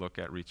us to look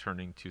at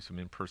returning to some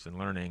in-person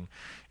learning?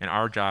 And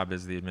our job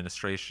as the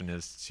administration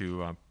is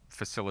to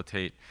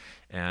facilitate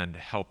and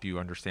help you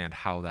understand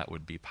how that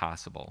would be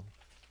possible.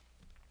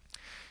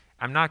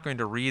 I'm not going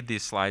to read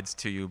these slides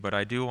to you, but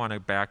I do want to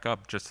back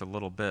up just a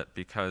little bit,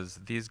 because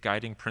these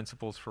guiding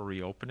principles for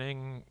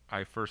reopening,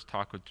 I first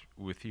talked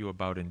with you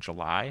about in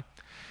July.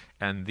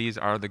 And these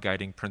are the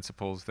guiding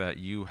principles that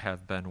you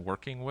have been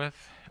working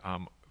with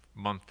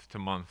month to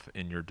month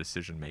in your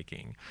decision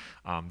making.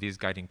 These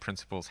guiding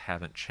principles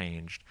haven't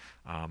changed,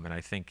 and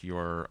I think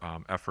your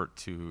effort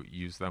to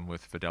use them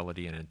with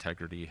fidelity and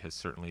integrity has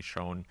certainly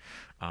shown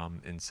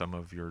in some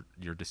of your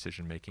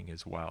decision making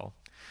as well.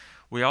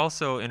 We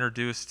also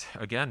introduced,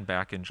 again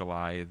back in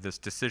July, this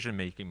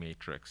decision-making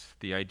matrix,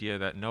 the idea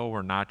that no,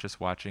 we're not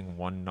just watching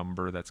one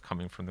number that's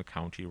coming from the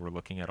county, we're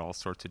looking at all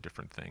sorts of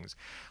different things.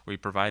 We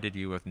provided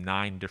you with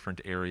 9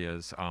 different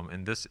areas,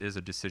 and this is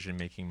a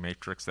decision-making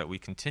matrix that we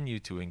continue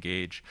to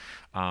engage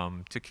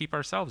to keep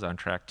ourselves on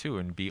track too,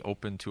 and be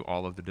open to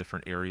all of the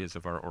different areas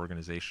of our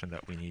organization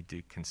that we need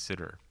to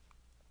consider.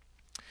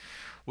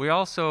 We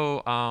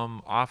also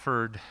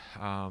offered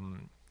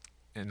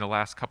in the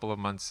last couple of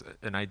months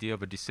an idea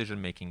of a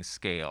decision-making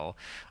scale.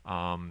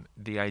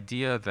 The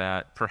idea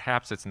that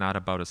perhaps it's not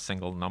about a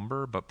single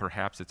number, but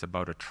perhaps it's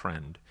about a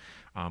trend.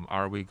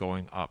 Are we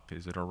going up?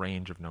 Is it a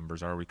range of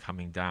numbers? Are we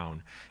coming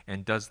down?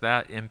 And does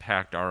that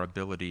impact our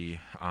ability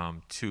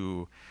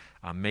to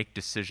make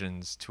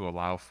decisions to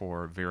allow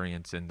for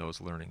variance in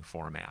those learning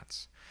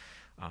formats?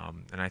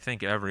 And I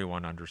think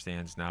everyone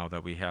understands now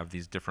that we have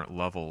these different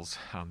levels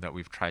that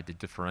we've tried to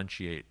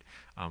differentiate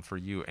for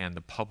you and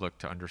the public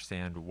to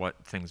understand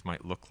what things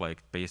might look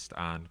like based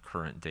on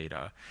current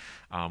data.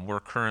 We're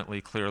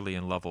currently clearly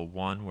in level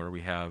 1, where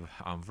we have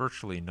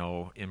virtually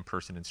no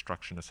in-person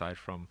instruction aside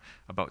from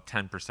about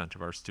 10%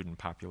 of our student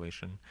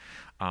population.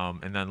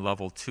 And then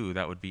level 2,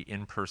 that would be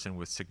in-person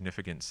with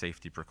significant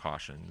safety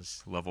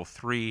precautions. Level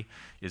 3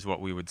 is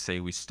what we would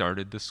say we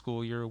started the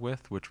school year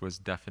with, which was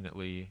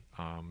definitely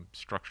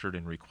structured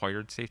and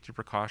required safety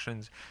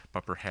precautions,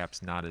 but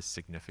perhaps not as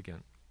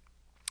significant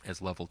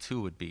as level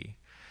 2 would be.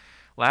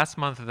 Last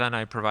month, then,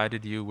 I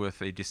provided you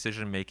with a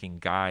decision-making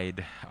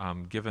guide,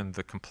 given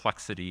the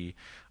complexity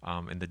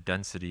and the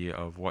density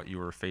of what you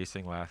were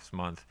facing last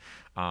month.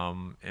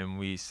 And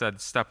we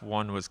said step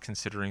one was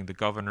considering the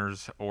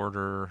governor's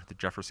order, the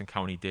Jefferson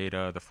County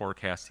data, the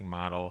forecasting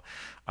model.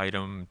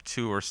 Item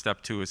two, or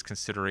step two, is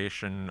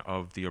consideration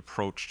of the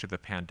approach to the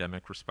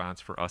pandemic response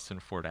for us in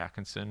Fort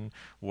Atkinson.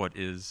 What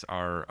is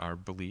our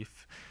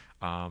belief?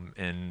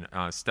 And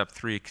step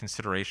three,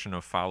 consideration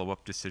of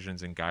follow-up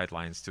decisions and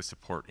guidelines to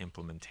support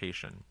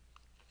implementation.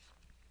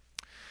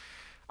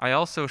 I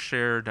also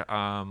shared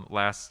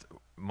last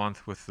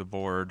month with the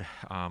board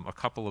a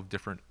couple of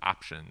different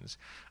options.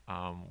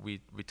 We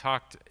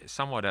talked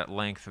somewhat at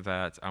length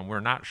that we're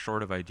not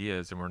short of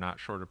ideas and we're not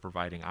short of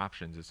providing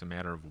options. It's a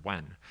matter of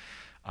when.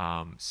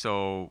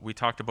 So we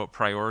talked about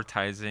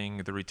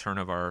prioritizing the return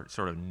of our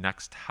sort of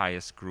next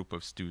highest group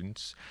of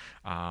students.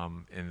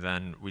 And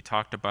then we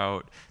talked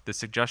about the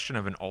suggestion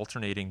of an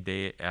alternating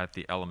day at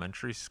the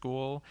elementary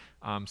school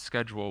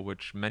schedule,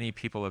 which many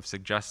people have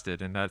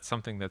suggested, and that's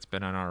something that's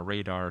been on our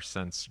radar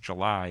since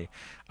July.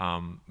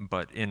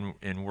 But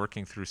in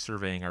working through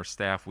surveying our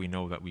staff, we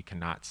know that we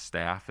cannot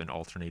staff an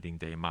alternating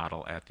day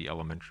model at the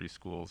elementary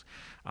schools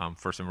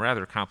for some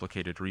rather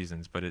complicated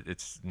reasons, but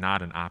it's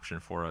not an option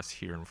for us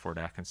here in Fort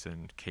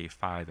Atkinson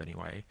K-5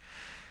 anyway.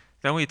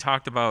 Then we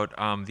talked about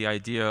the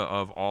idea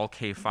of all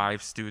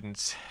K-5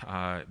 students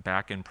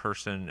back in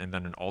person, and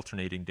then an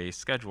alternating day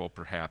schedule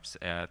perhaps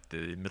at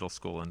the middle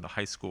school and the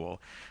high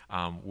school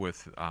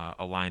with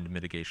aligned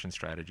mitigation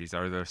strategies.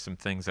 Are there some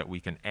things that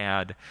we can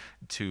add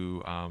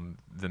to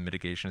the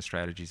mitigation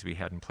strategies we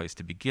had in place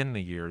to begin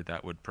the year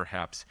that would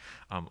perhaps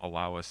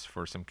allow us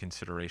for some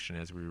consideration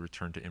as we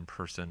return to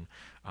in-person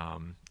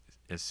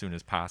as soon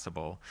as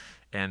possible?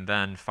 And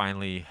then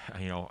finally,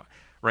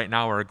 right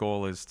now our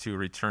goal is to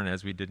return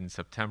as we did in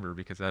September,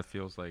 because that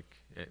feels like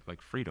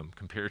freedom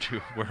compared to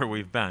where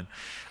we've been.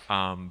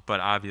 But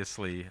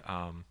obviously,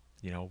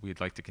 we'd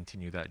like to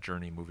continue that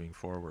journey moving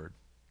forward.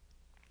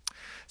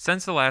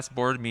 Since the last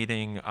board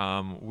meeting,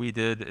 we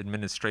did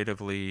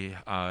administratively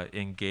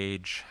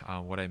engage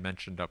what I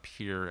mentioned up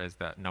here as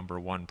that number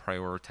one,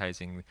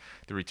 prioritizing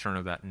the return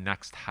of that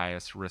next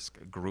highest risk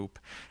group.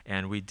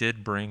 And we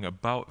did bring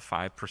about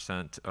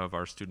 5% of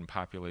our student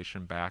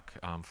population back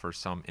for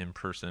some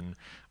in-person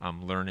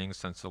learning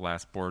since the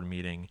last board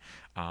meeting.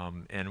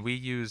 And we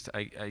used,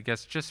 I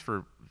guess, just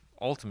for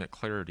ultimate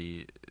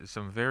clarity,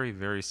 some very,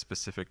 very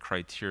specific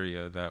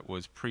criteria that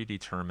was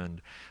predetermined,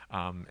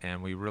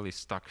 and we really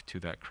stuck to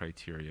that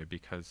criteria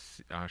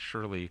because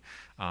surely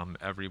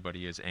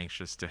everybody is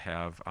anxious to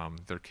have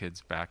their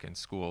kids back in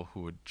school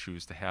who would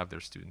choose to have their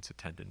students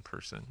attend in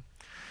person.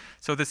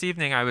 So this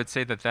evening, I would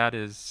say that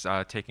is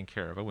taken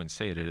care of. I wouldn't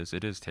say it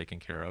is taken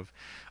care of.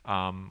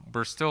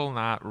 We're still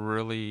not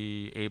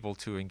really able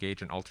to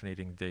engage an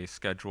alternating day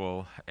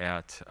schedule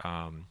at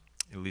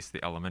least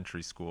the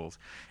elementary schools,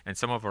 and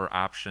some of our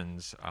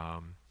options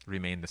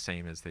remain the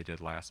same as they did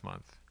last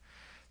month.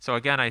 So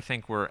again, I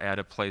think we're at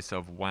a place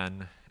of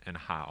when and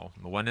how.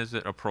 When is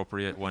it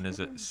appropriate? When is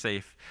it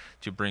safe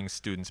to bring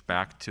students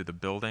back to the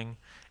building?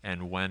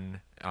 And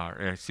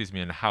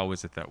and how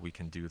is it that we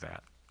can do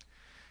that?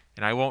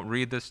 And I won't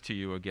read this to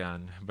you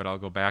again, but I'll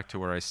go back to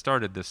where I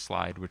started this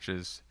slide, which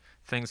is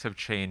things have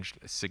changed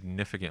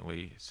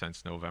significantly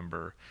since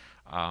November.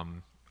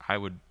 I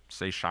would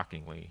say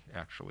shockingly,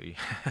 actually,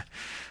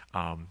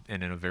 and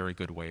in a very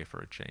good way for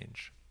a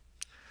change.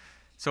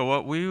 So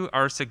what we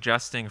are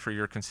suggesting for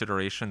your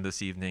consideration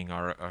this evening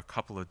are a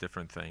couple of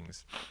different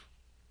things.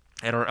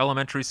 At our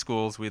elementary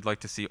schools, we'd like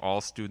to see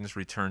all students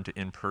return to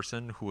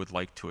in-person who would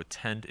like to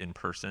attend in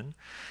person.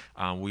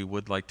 We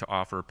would like to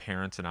offer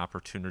parents an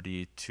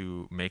opportunity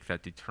to make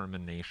that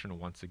determination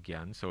once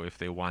again. So if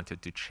they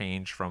wanted to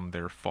change from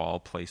their fall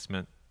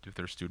placement, if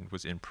their student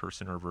was in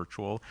person or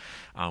virtual,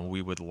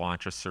 we would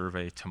launch a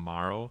survey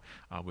tomorrow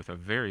with a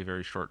very,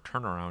 very short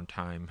turnaround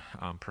time,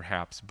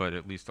 perhaps, but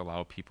at least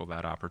allow people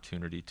that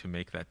opportunity to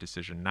make that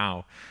decision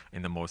now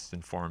in the most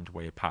informed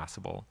way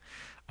possible.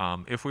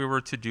 If we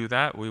were to do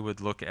that, we would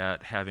look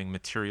at having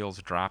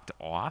materials dropped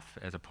off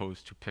as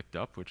opposed to picked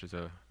up, which is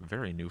a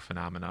very new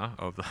phenomena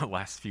of the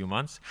last few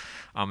months.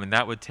 And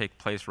that would take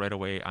place right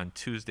away on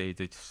Tuesday,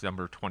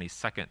 December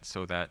 22nd,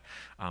 so that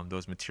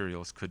those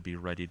materials could be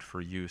readied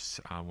for use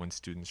when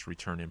students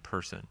return in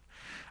person.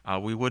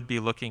 We would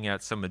be looking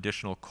at some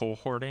additional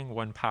cohorting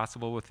when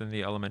possible within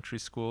the elementary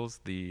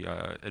schools. The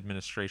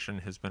administration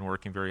has been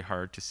working very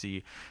hard to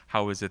see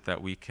how is it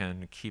that we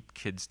can keep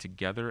kids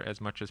together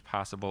as much as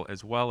possible,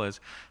 as well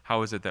as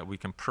how is it that we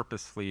can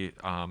purposefully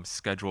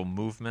schedule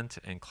movement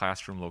and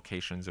classroom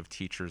locations of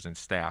teachers and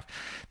staff.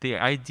 The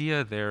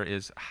idea there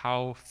is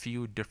how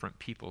few different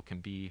people can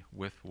be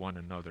with one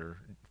another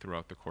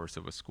throughout the course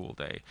of a school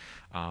day.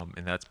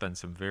 And that's been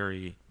some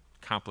very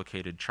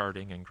complicated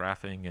charting and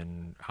graphing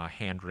and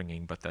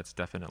hand-wringing, but that's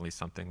definitely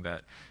something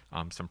that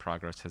some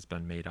progress has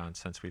been made on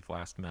since we've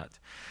last met.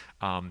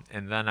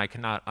 And then I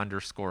cannot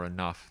underscore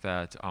enough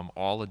that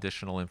all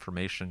additional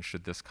information,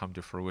 should this come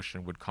to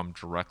fruition, would come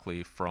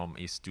directly from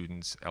a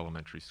student's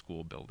elementary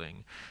school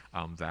building.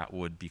 That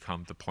would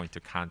become the point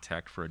of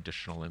contact for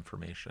additional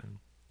information.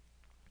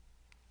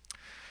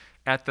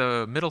 At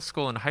the middle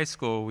school and high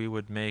school, we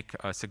would make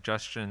a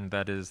suggestion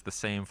that is the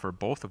same for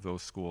both of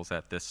those schools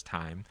at this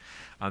time.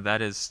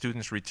 That is,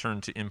 students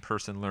return to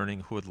in-person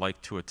learning who would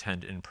like to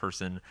attend in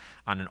person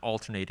on an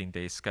alternating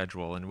day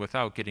schedule. And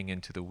without getting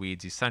into the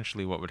weeds,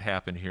 essentially what would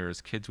happen here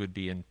is kids would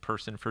be in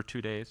person for 2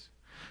 days,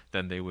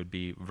 then they would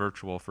be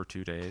virtual for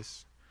 2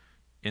 days,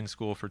 in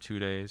school for 2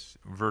 days,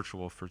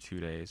 virtual for 2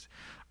 days,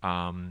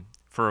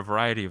 for a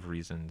variety of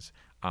reasons.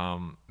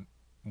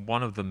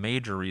 One of the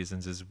major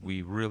reasons is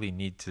we really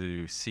need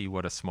to see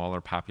what a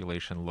smaller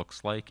population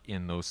looks like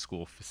in those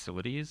school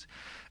facilities,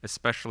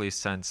 especially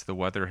since the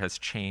weather has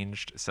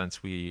changed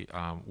since we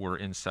were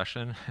in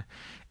session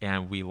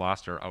and we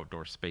lost our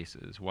outdoor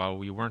spaces. While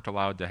we weren't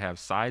allowed to have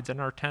sides in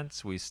our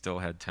tents, we still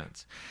had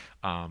tents.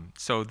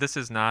 So this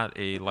is not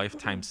a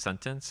lifetime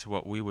sentence.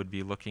 What we would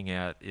be looking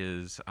at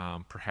is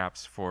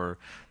perhaps for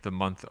the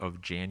month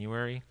of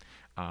January,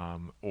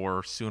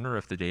 or sooner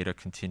if the data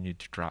continued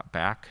to drop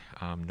back,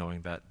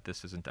 knowing that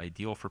this isn't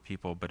ideal for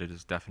people, but it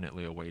is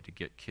definitely a way to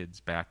get kids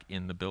back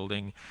in the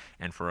building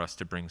and for us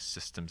to bring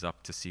systems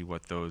up to see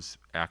what those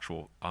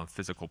actual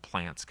physical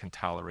plants can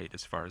tolerate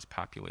as far as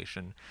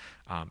population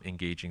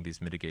engaging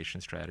these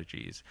mitigation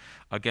strategies.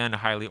 Again, a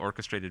highly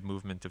orchestrated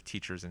movement of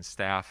teachers and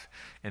staff,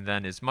 and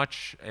then as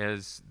much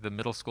as the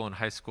middle school and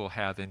high school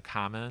have in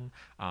common,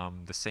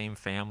 the same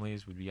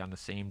families would be on the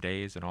same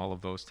days and all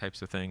of those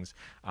types of things,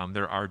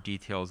 there are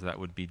details that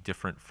would be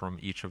different from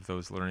each of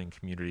those learning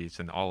communities,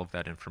 and all of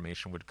that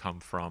information would come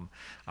from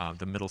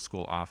the middle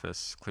school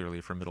office,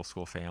 clearly for middle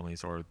school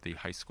families, or the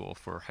high school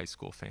for high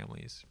school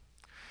families.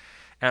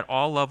 At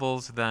all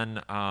levels,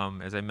 then,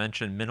 as I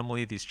mentioned,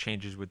 minimally these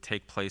changes would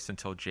take place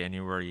until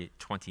January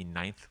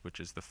 29th,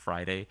 which is the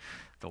Friday,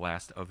 the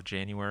last of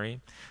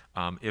January.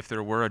 If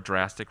there were a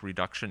drastic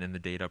reduction in the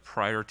data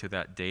prior to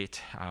that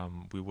date,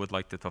 we would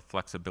like the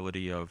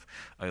flexibility of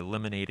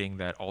eliminating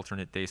that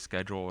alternate day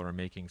schedule or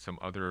making some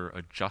other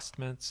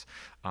adjustments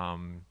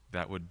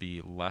that would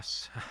be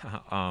less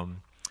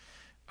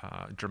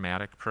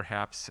dramatic,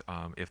 perhaps,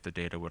 if the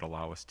data would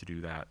allow us to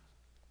do that.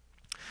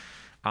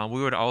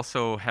 We would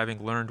also,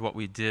 having learned what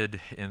we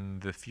did in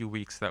the few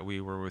weeks that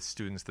we were with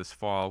students this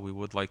fall, we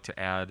would like to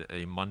add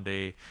a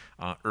Monday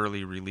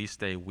early release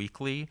day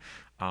weekly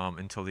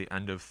until the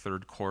end of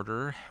third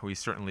quarter. We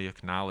certainly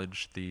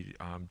acknowledge the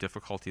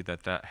difficulty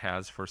that that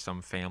has for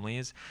some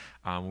families.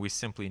 We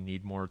simply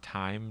need more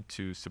time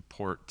to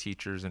support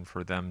teachers and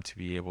for them to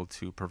be able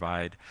to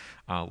provide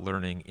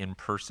learning in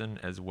person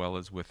as well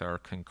as with our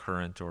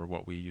concurrent, or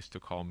what we used to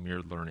call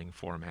mirrored learning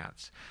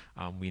formats.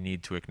 We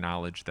need to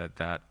acknowledge that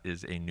that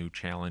is a new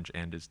challenge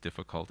and is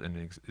difficult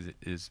and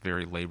is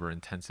very labor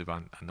intensive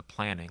on the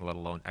planning, let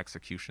alone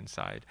execution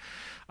side.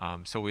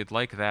 So we'd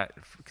like that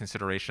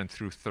consideration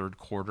through third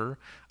quarter,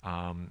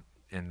 and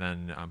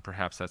then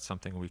perhaps that's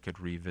something we could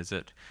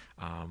revisit.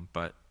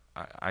 But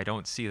I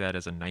don't see that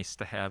as a nice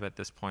to have at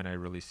this point. I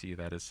really see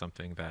that as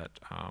something that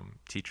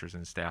teachers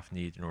and staff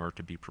need in order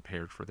to be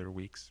prepared for their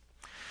weeks.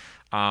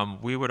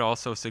 We would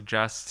also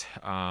suggest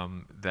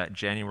that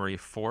January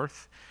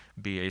 4th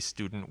be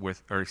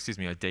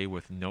a day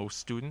with no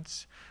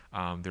students.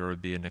 There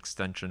would be an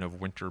extension of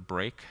winter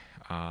break.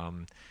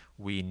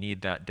 We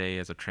need that day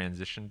as a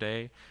transition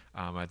day.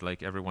 I'd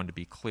like everyone to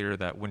be clear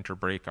that winter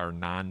break are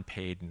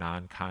non-paid,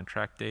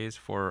 non-contract days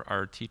for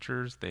our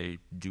teachers. They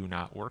do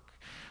not work.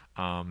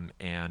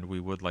 And we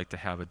would like to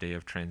have a day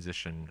of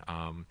transition.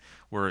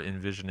 We're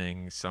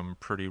envisioning some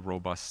pretty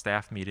robust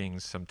staff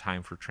meetings, some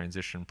time for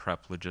transition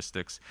prep,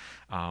 logistics.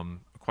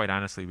 Quite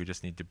honestly, we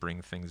just need to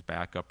bring things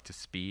back up to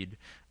speed.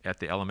 At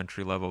the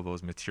elementary level,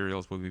 those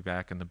materials will be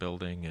back in the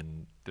building,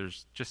 and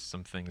there's just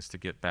some things to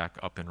get back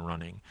up and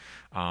running.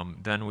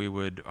 Then we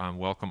would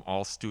welcome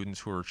all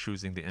students who are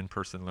choosing the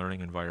in-person learning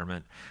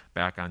environment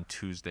back on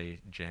Tuesday,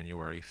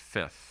 January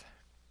 5th.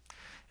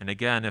 And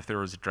again, if there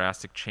was a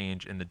drastic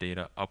change in the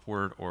data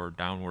upward or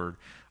downward,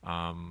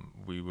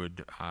 we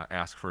would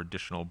ask for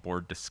additional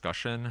board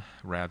discussion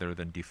rather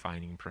than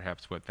defining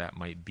perhaps what that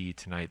might be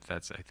tonight.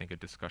 That's, I think, a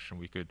discussion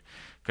we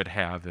could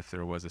have if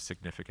there was a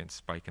significant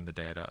spike in the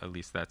data. At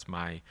least that's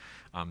my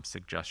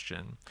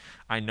suggestion.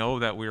 I know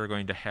that we are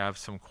going to have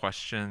some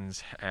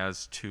questions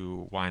as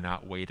to why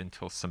not wait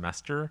until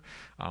semester,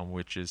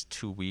 which is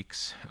 2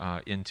 weeks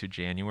into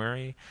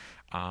January.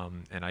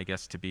 And I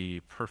guess to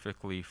be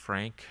perfectly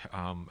frank,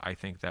 I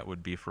think that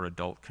would be for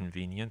adult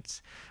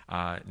convenience,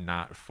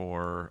 not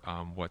for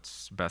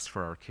what's best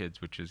for our kids,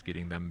 which is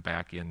getting them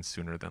back in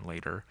sooner than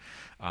later.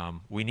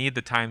 We need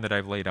the time that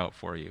I've laid out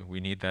for you.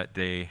 We need that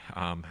day,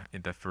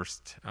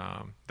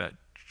 that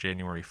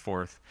January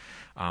 4th,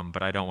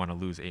 but I don't want to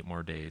lose 8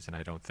 more days, and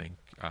I don't think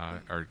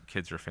our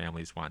kids or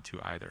families want to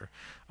either.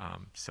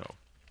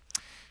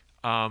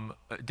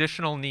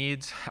 Additional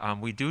needs,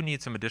 we do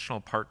need some additional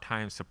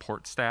part-time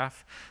support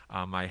staff.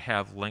 I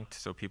have linked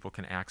so people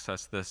can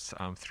access this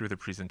through the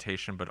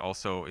presentation, but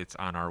also it's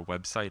on our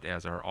website,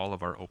 as are all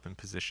of our open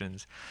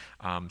positions.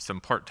 Some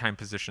part-time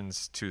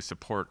positions to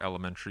support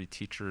elementary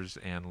teachers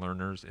and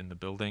learners in the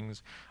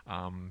buildings.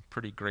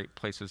 Pretty great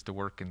places to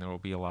work, and there will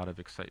be a lot of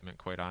excitement,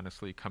 quite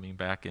honestly, coming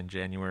back in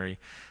January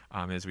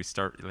as we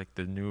start like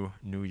the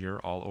new year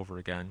all over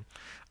again.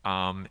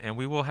 And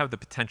we will have the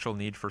potential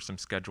need for some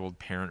scheduled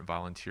parent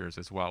volunteers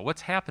as well.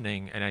 What's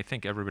happening, and I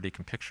think everybody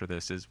can picture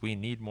this, is we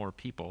need more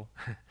people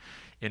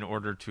in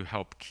order to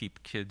help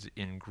keep kids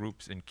in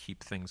groups and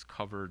keep things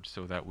covered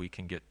so that we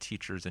can get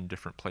teachers in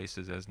different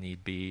places as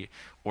need be,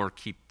 or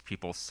keep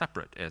people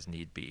separate as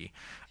need be.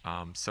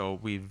 So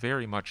we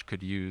very much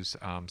could use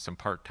some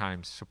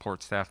part-time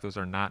support staff. Those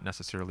are not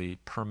necessarily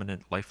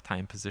permanent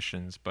lifetime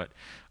positions, but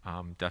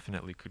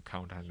definitely could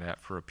count on that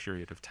for a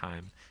period of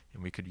time,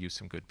 and we could use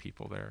some good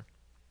people there.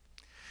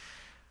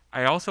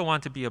 I also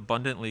want to be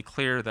abundantly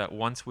clear that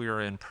once we are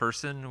in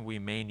person, we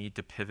may need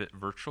to pivot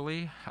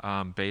virtually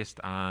based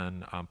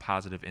on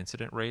positive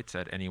incident rates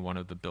at any one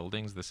of the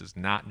buildings. This is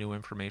not new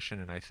information,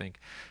 and I think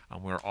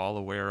we're all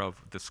aware of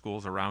the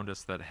schools around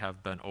us that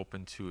have been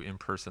open to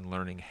in-person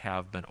learning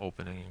have been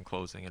opening and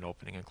closing and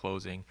opening and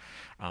closing.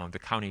 The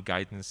county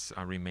guidance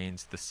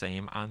remains the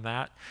same on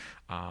that.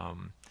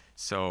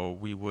 So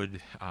we would,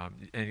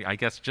 and I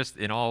guess just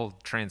in all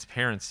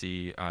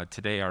transparency,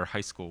 today our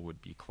high school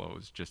would be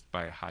closed just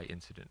by a high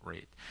incident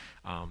rate.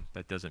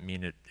 That doesn't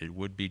mean it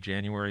would be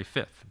January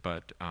 5th,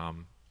 but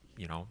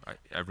you know,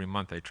 every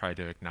month I try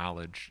to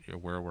acknowledge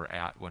where we're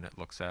at when it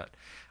looks at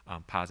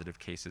positive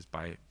cases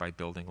by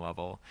building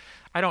level.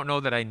 I don't know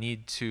that I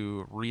need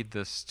to read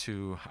this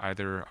to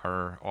either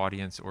our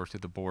audience or to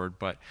the board,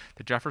 but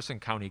the Jefferson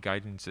County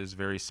guidance is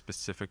very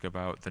specific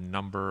about the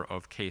number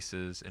of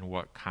cases and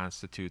what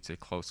constitutes a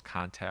close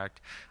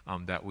contact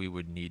that we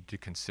would need to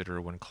consider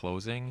when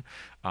closing.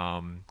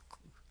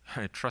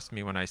 Trust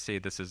me when I say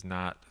this is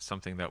not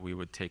something that we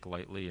would take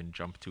lightly and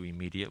jump to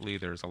immediately.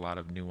 There's a lot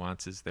of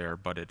nuances there,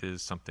 but it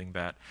is something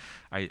that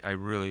I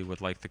really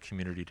would like the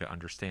community to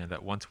understand,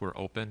 that once we're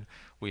open,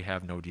 we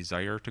have no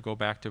desire to go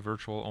back to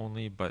virtual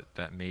only, but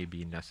that may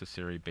be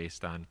necessary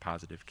based on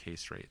positive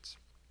case rates.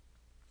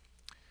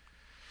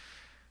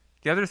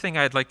 The other thing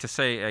I'd like to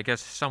say, I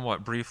guess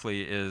somewhat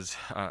briefly, is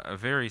a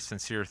very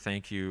sincere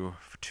thank you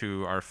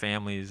to our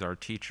families, our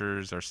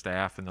teachers, our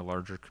staff, and the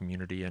larger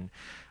community. And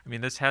I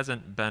mean, this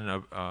hasn't been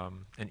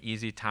an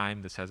easy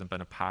time. This hasn't been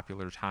a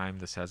popular time.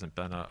 This hasn't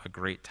been a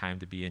great time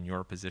to be in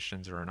your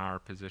positions or in our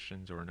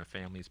positions or in a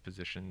family's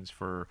positions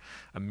for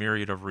a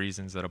myriad of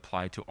reasons that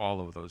apply to all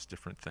of those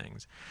different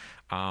things.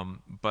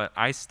 But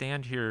I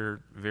stand here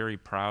very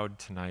proud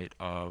tonight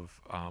of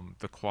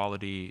the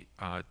quality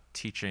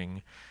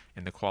teaching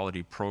and the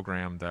quality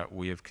program that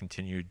we have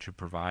continued to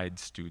provide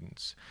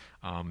students.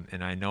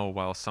 And I know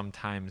while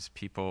sometimes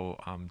people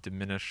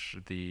diminish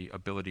the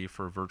ability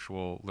for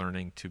virtual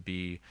learning to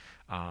be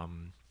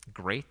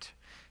great,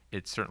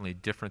 it's certainly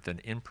different than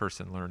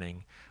in-person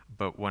learning.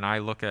 But when I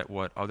look at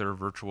what other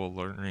virtual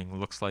learning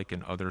looks like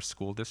in other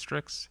school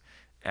districts,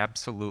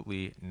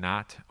 absolutely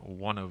not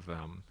one of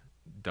them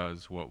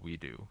does what we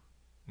do,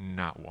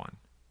 not one.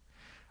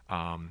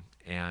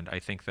 And I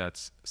think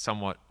that's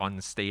somewhat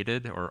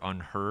unstated or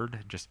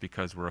unheard just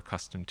because we're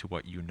accustomed to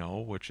what you know,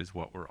 which is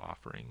what we're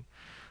offering.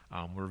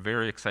 We're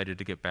very excited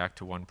to get back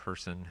to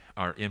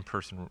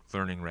in-person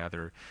learning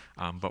rather,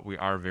 but we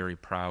are very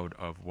proud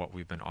of what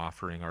we've been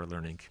offering our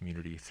learning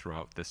community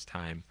throughout this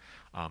time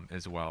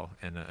as well.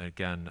 And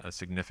again, a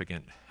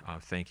significant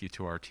thank you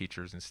to our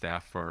teachers and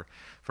staff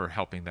for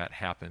helping that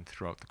happen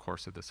throughout the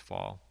course of this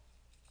fall.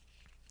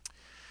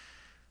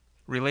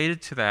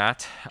 Related to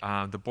that,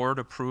 the board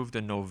approved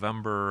in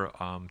November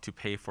to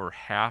pay for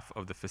half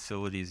of the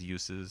facilities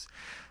uses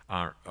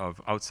of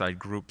outside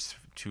groups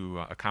to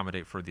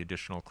accommodate for the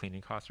additional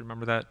cleaning costs.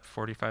 Remember that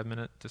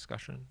 45-minute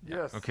discussion?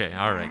 Yes. Okay,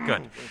 all right,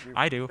 good. Thank you.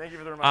 I do. Thank you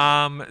for the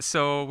reminder.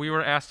 So we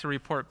were asked to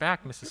report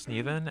back, Mrs.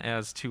 Sneathen,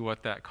 as to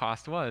what that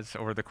cost was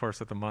over the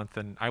course of the month,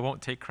 and I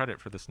won't take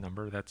credit for this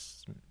number.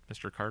 That's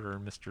Mr. Carter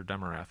and Mr.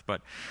 Demarath.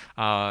 But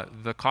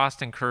the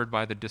cost incurred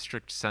by the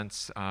district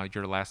since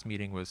your last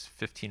meeting was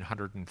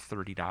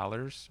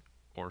 $1,530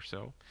 or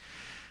so.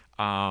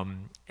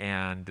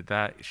 And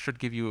that should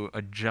give you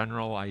a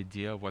general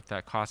idea of what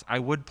that costs. I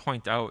would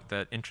point out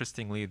that,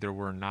 interestingly, there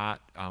were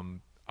not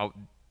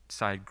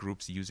outside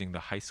groups using the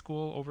high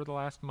school over the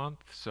last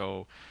month.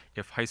 So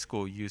if high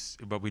school use,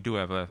 but we do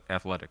have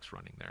athletics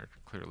running there,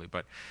 clearly.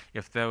 But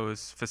if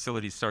those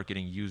facilities start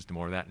getting used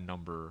more, that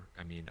number,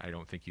 I mean, I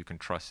don't think you can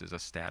trust as a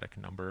static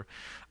number.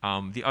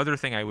 The other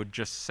thing I would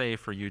just say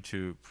for you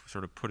to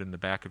sort of put in the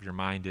back of your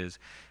mind is,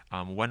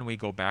 when we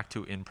go back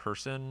to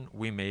in-person,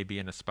 we may be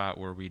in a spot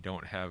where we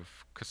don't have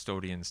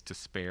custodians to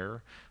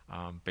spare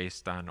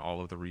based on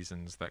all of the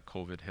reasons that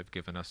COVID have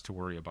given us to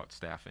worry about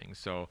staffing.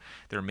 So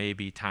there may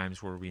be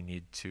times where we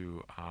need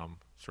to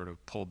sort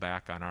of pull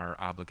back on our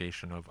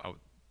obligation of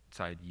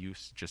outside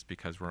use just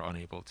because we're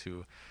unable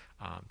to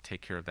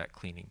take care of that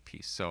cleaning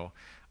piece. So,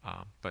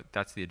 but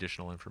that's the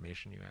additional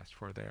information you asked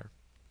for there.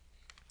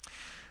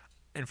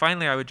 And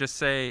finally, I would just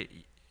say,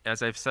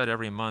 as I've said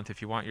every month,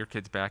 if you want your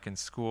kids back in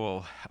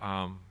school,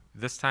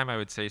 this time I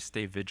would say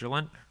stay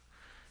vigilant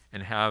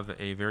and have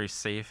a very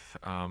safe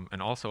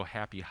and also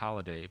happy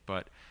holiday.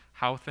 But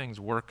how things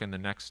work in the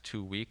next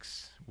 2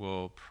 weeks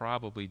will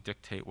probably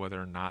dictate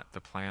whether or not the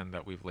plan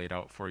that we've laid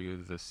out for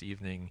you this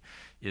evening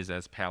is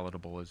as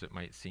palatable as it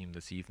might seem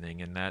this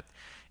evening. And that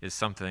is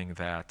something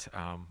that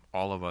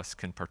all of us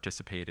can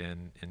participate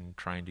in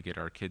trying to get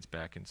our kids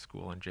back in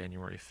school on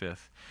January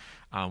 5th.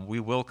 We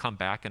will come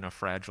back in a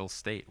fragile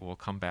state. We'll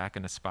come back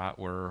in a spot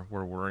where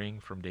we're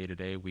worrying from day to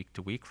day, week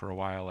to week for a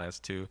while as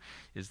to,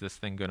 is this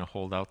thing going to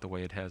hold out the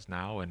way it has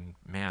now? And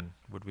man,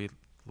 would we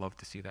love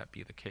to see that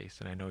be the case,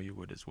 and I know you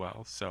would as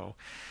well. So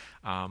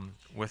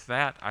with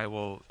that, I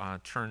will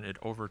turn it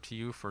over to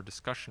you for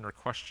discussion or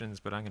questions,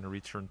 but I'm going to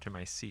return to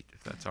my seat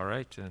if that's all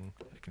right, and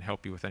I can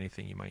help you with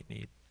anything you might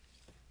need.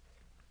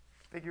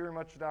 Thank you very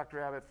much,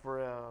 Dr. Abbott,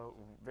 for a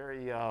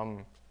very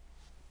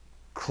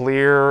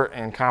clear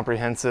and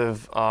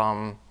comprehensive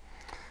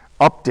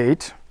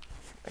update.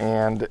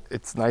 And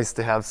it's nice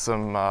to have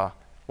some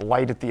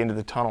light at the end of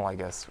the tunnel, I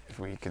guess, if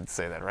we could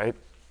say that, right?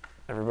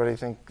 Everybody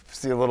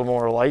see a little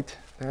more light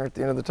there at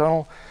the end of the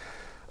tunnel?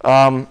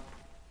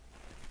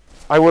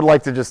 I would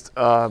like to just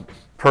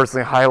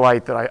personally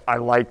highlight that I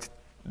liked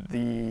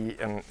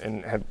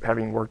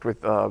having worked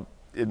with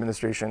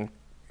administration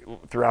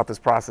throughout this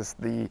process,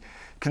 the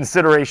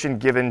consideration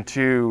given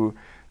to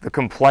the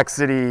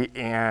complexity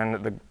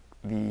and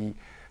the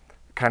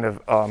kind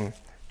of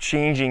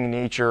changing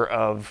nature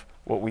of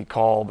what we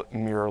called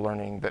mirror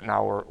learning that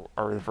now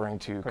are referring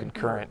to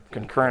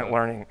concurrent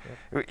learning.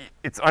 Yep.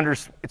 It's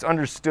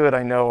understood,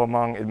 I know,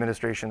 among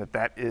administration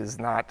that is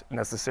not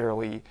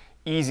necessarily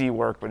easy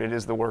work, but it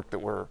is the work that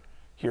we're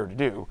here to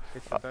do.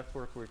 It's the best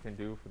work we can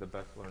do for the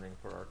best learning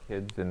for our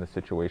kids in the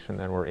situation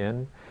that we're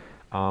in.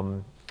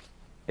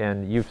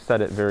 And you've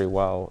said it very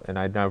well, and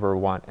I never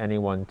want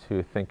anyone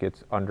to think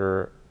it's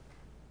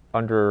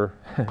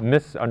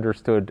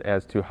misunderstood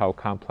as to how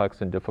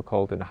complex and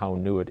difficult and how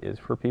new it is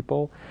for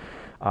people.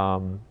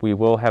 We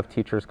will have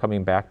teachers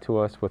coming back to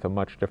us with a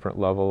much different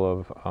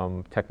level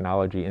of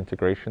technology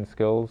integration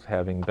skills,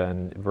 having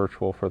been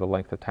virtual for the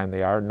length of time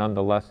they are.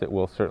 Nonetheless, it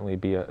will certainly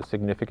be a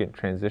significant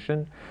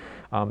transition.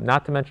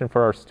 Not to mention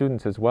for our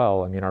students as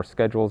well. I mean, our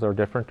schedules are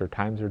different, our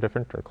times are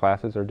different, our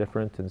classes are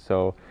different, and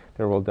so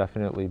there will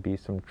definitely be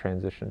some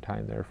transition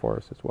time there for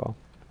us as well.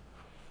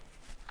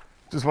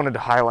 Just wanted to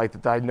highlight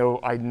that I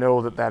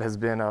know that has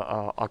been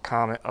a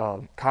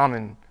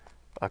common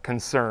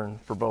concern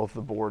for both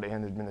the board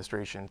and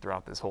administration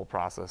throughout this whole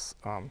process.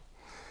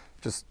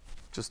 Just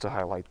to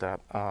highlight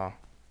that.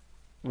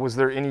 Was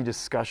there any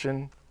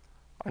discussion?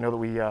 I know that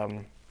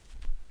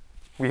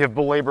we have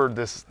belabored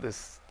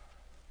this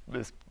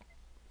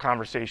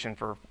conversation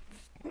for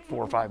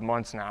 4 or 5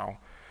 months now,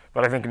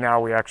 but I think now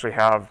we actually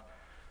have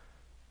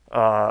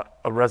a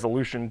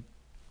resolution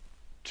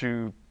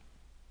to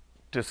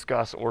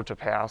discuss or to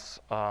pass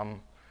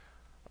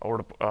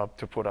or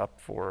to put up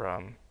for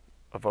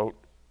a vote.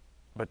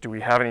 But do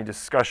we have any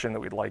discussion that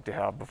we'd like to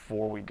have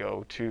before we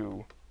go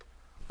to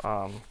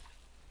the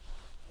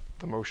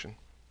motion?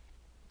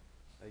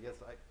 I guess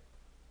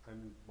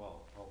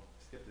well, I'll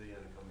skip to the end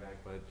and come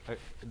back,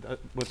 but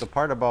with the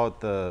part about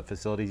the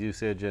facilities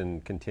usage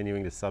and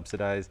continuing to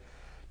subsidize,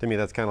 to me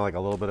that's kind of like a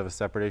little bit of a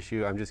separate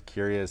issue. I'm just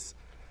curious,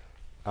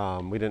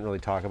 we didn't really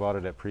talk about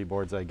it at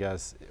pre-boards, I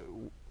guess.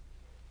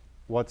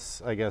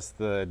 What's, I guess,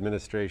 the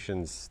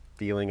administration's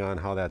feeling on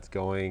how that's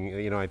going?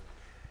 You know, I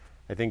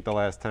think the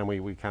last time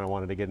we kind of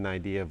wanted to get an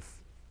idea of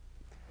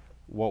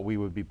what we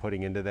would be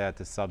putting into that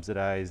to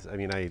subsidize. I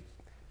mean, I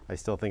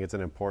still think it's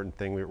an important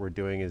thing we're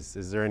doing.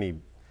 Is there any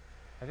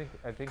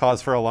I think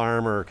cause for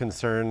alarm or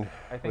concern?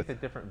 I think the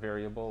different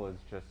variable is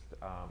just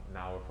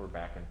now if we're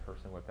back in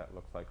person, what that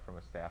looks like from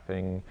a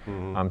staffing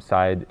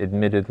side.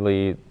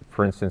 Admittedly,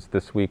 for instance,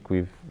 this week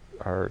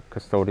our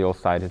custodial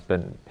side has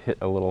been hit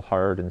a little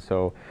hard, and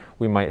so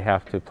we might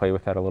have to play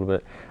with that a little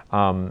bit.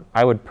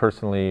 I would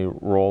personally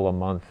roll a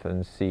month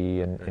and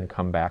see and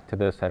come back to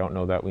this. I don't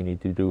know that we need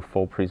to do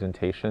full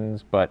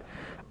presentations, but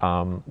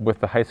with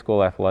the high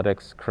school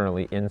athletics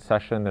currently in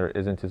session, there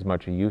isn't as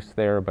much use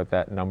there, but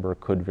that number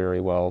could very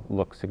well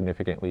look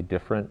significantly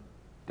different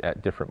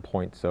at different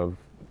points of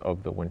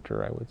the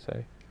winter, I would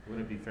say. Would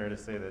it be fair to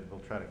say that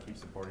we'll try to keep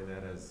supporting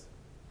that as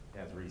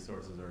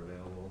resources are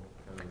available,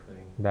 kind of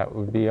thing? That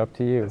would be up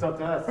to you. It's up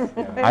to us.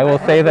 Yeah. I will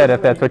say that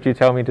if that's what you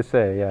tell me to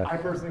say, yes. I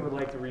personally would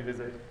like to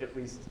revisit at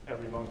least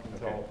every month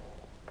until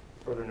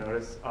further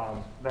notice.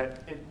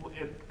 That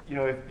you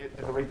know, at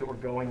the rate that we're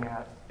going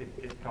at,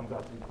 it comes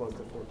out to be close to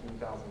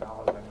 $14,000.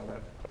 I know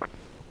that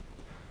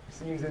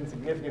seems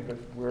insignificant, but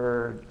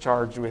we're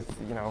charged with,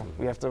 you know,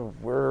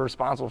 we're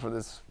responsible for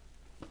this,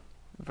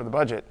 for the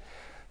budget.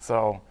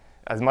 So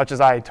as much as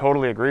I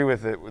totally agree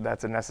with it,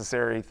 that's a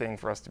necessary thing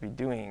for us to be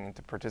doing,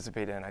 to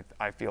participate in.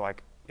 I feel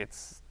like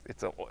it's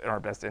in our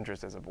best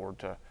interest as a board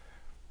to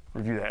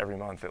review that every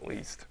month at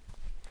least.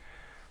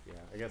 Yeah,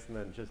 I guess, and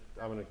then just,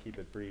 I'm gonna keep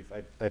it brief.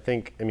 I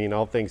think, I mean,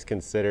 all things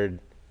considered,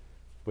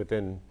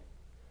 within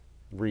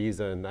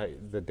reason,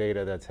 the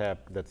data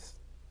that's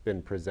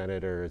been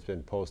presented or has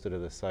been posted to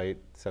the site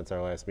since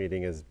our last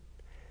meeting is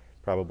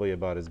probably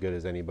about as good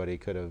as anybody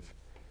could have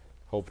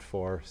hoped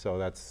for. So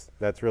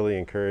that's really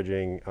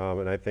encouraging.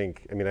 And I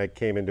think, I mean, I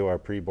came into our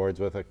pre-boards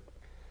with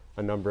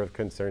a number of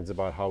concerns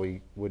about how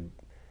we would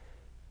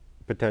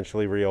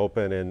potentially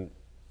reopen, and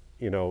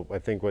you know, I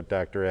think what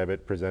Dr.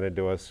 Abbott presented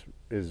to us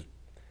is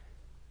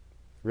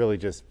really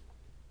just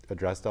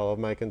addressed all of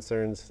my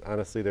concerns.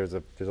 Honestly, there's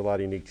a lot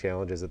of unique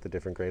challenges at the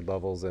different grade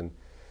levels, and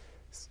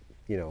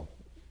you know,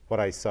 what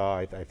I saw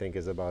I think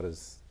is about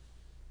as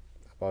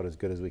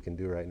good as we can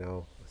do right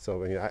now.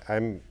 So I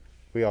mean,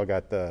 we all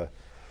got the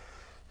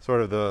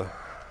sort of the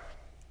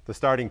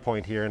starting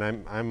point here, and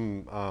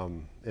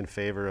I'm in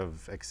favor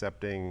of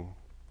accepting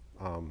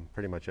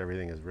pretty much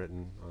everything is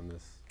written on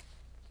this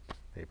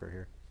paper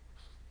here.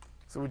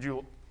 So would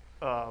you,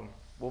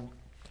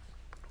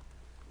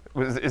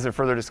 is there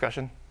further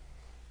discussion?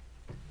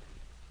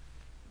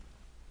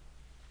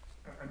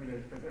 I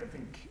mean, I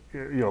think,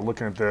 you know,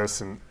 looking at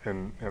this and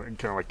kind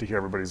of like to hear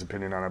everybody's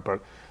opinion on it,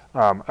 but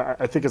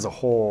I think as a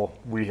whole,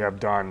 we have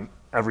done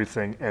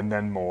everything and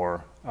then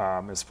more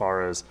as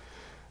far as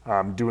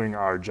doing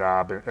our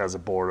job as a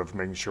board of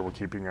making sure we're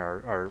keeping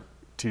our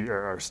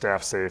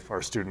staff safe,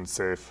 our students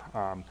safe.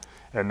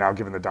 And now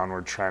given the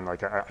downward trend,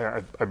 like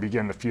I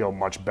began to feel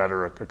much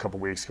better a couple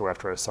weeks ago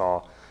after I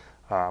saw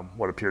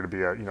what appeared to be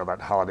that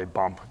holiday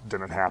bump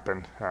didn't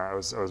happen. I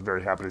was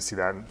very happy to see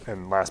that.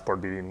 And last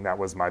board meeting, that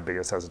was my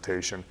biggest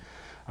hesitation.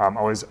 I've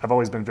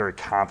always been very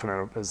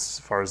confident as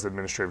far as the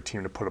administrative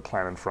team to put a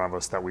plan in front of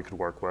us that we could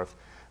work with.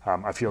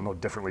 I feel no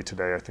differently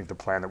today. I think the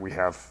plan that we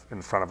have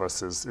in front of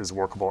us is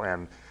workable,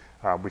 and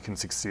we can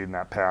succeed in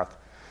that path.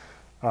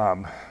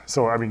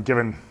 So I mean,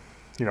 given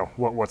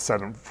what's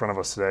set in front of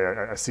us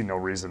today, I see no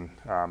reason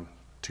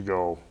to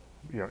go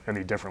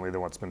any differently than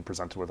what's been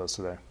presented with us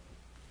today.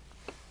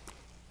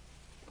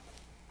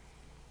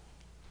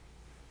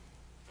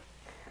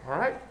 All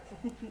right.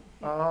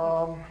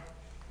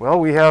 Well,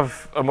 we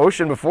have a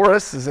motion before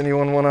us. Does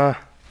anyone want to?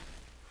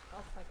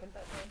 I'll second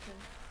that motion.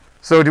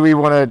 So do we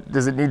want to,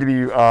 does it need to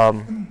be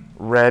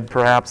read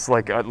perhaps,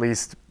 like at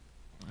least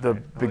the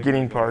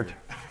beginning part?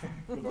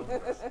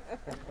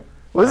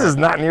 Well, this is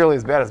not nearly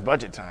as bad as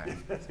budget time.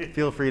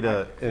 Feel free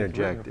to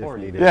interject if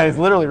needed. Yeah, it's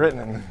literally written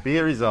in. Be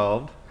it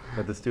resolved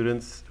that the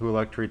students who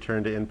elect to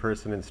return to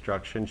in-person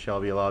instruction shall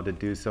be allowed to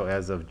do so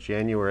as of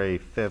January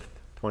 5th,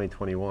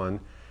 2021,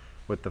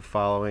 with the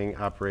following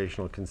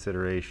operational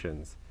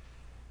considerations.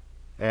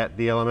 At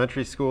the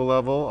elementary school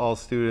level, all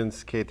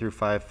students K through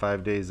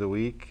 5 days a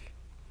week.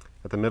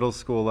 At the middle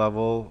school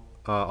level,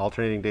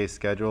 alternating day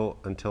schedule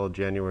until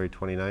January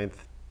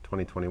 29th,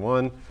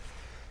 2021.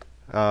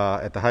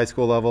 At the high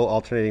school level,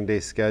 alternating day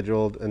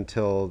scheduled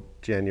until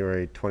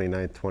January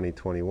 29th,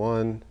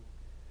 2021.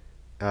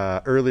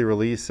 Early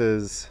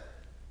releases,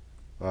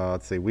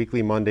 let's say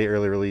weekly Monday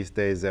early release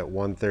days at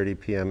 1:30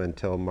 p.m.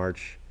 until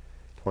March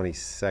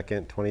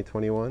 22nd,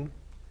 2021.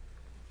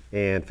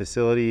 And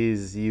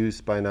facilities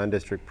used by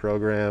non-district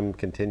program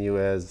continue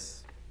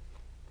as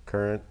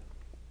current,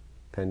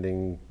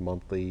 pending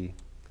monthly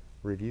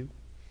review.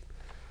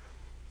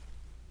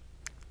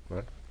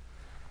 What?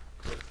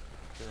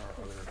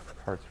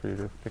 Parts for you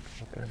to fix.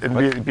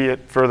 And be it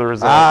further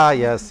resolved.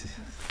 Yes,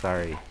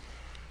 sorry.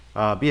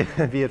 Be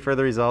it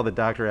further resolved that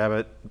Dr.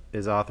 Abbott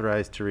is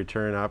authorized to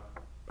return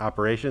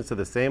operations to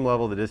the same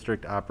level the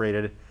district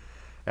operated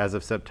as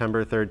of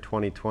September 3rd,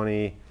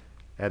 2020,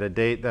 at a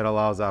date that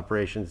allows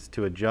operations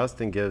to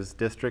adjust and gives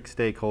district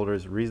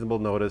stakeholders reasonable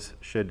notice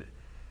should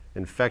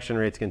infection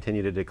rates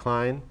continue to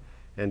decline.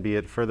 And be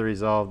it further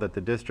resolved that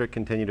the district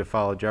continue to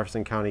follow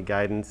Jefferson County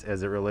guidance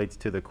as it relates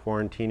to the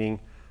quarantining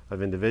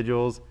of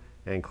individuals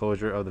and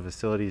closure of the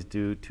facilities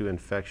due to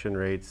infection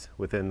rates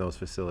within those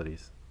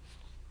facilities.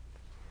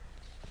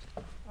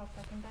 I'll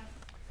second that.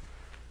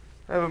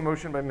 I have a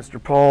motion by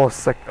Mr. Paul,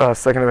 seconded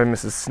by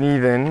Mrs.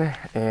 Sneathen,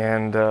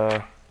 and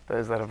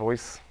is that a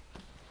voice?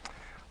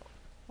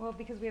 Well,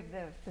 because we have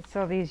the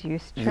facilities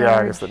use charge. Yeah,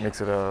 I guess that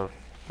makes it a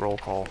roll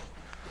call.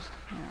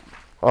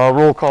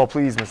 Roll call,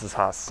 please, Mrs.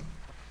 Haas.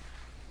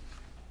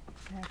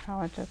 I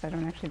apologize. I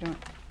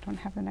don't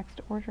have the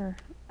next order.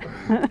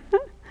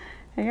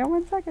 Hang on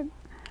 1 second.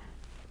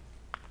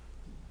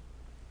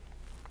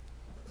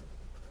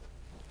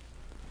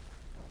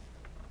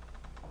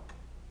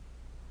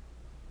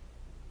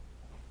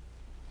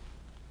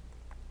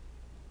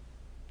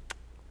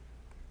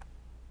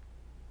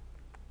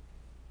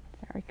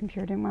 Sorry,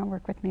 computer didn't want to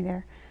work with me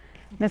there.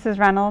 Mrs.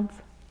 Reynolds,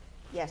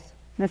 Yes.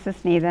 Mrs.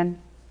 Sneathen,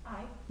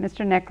 Aye.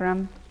 Mr.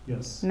 Nickram,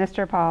 Yes.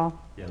 Mr. Paul,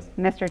 Yes.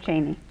 Mr.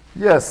 Cheney.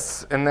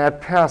 Yes, and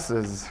that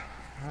passes.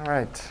 All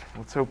right,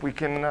 let's hope we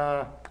can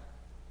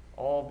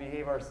all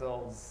behave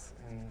ourselves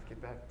and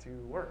get back to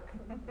work.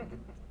 Get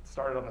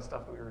started on the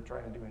stuff that we were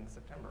trying to do in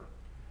September.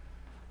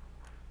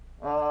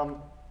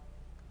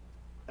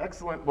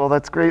 Excellent. Well,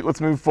 that's great.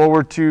 Let's move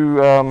forward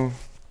to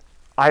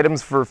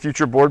items for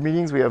future board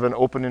meetings. We have an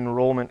open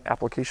enrollment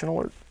application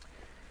alert.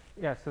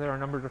 Yeah, so there are a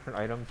number of different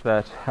items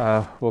that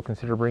we'll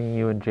consider bringing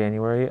you in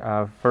January.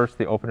 First,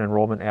 the open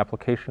enrollment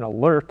application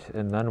alert,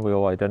 and then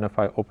we'll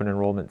identify open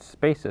enrollment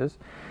spaces.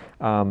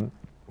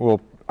 We'll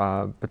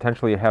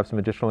potentially have some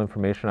additional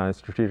information on a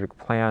strategic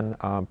plan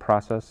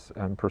process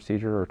and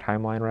procedure, or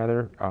timeline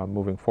rather,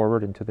 moving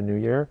forward into the new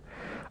year.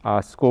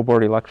 School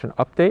board election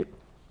update.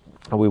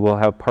 We will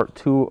have part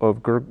 2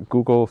 of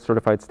Google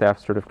Certified Staff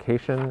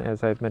Certification,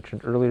 as I've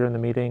mentioned earlier in the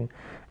meeting,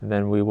 and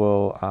then we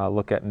will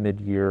look at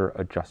mid-year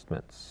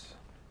adjustments,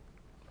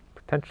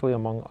 potentially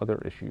among other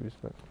issues.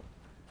 But.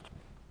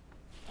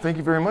 Thank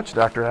you very much,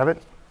 Dr.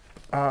 Abbott.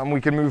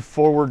 We can move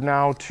forward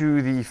now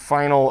to the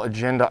final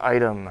agenda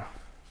item.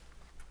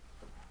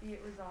 Be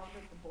it resolved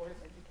that the Board of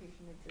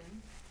Education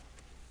adjourn.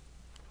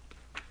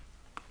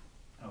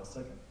 I'll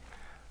second.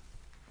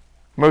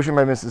 Motion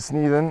by Mrs.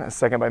 Sneathen, a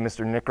second by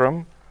Mr.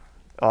 Nickram.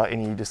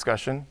 Any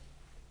discussion?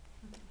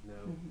 No.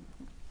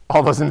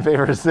 All those in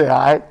favor say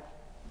aye.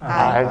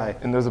 Aye.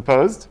 And those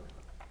opposed?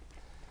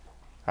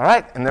 All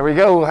right, and there we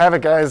go. We'll have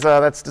it, guys.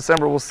 That's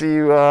December. We'll see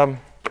you in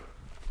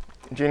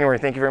January.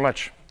 Thank you very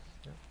much.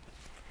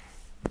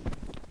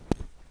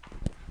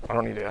 I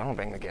don't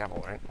bang the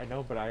gavel, right? I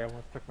know, but I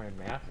almost took my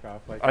mask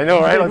off. Like I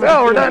know, right? Like,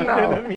 oh, we're done now.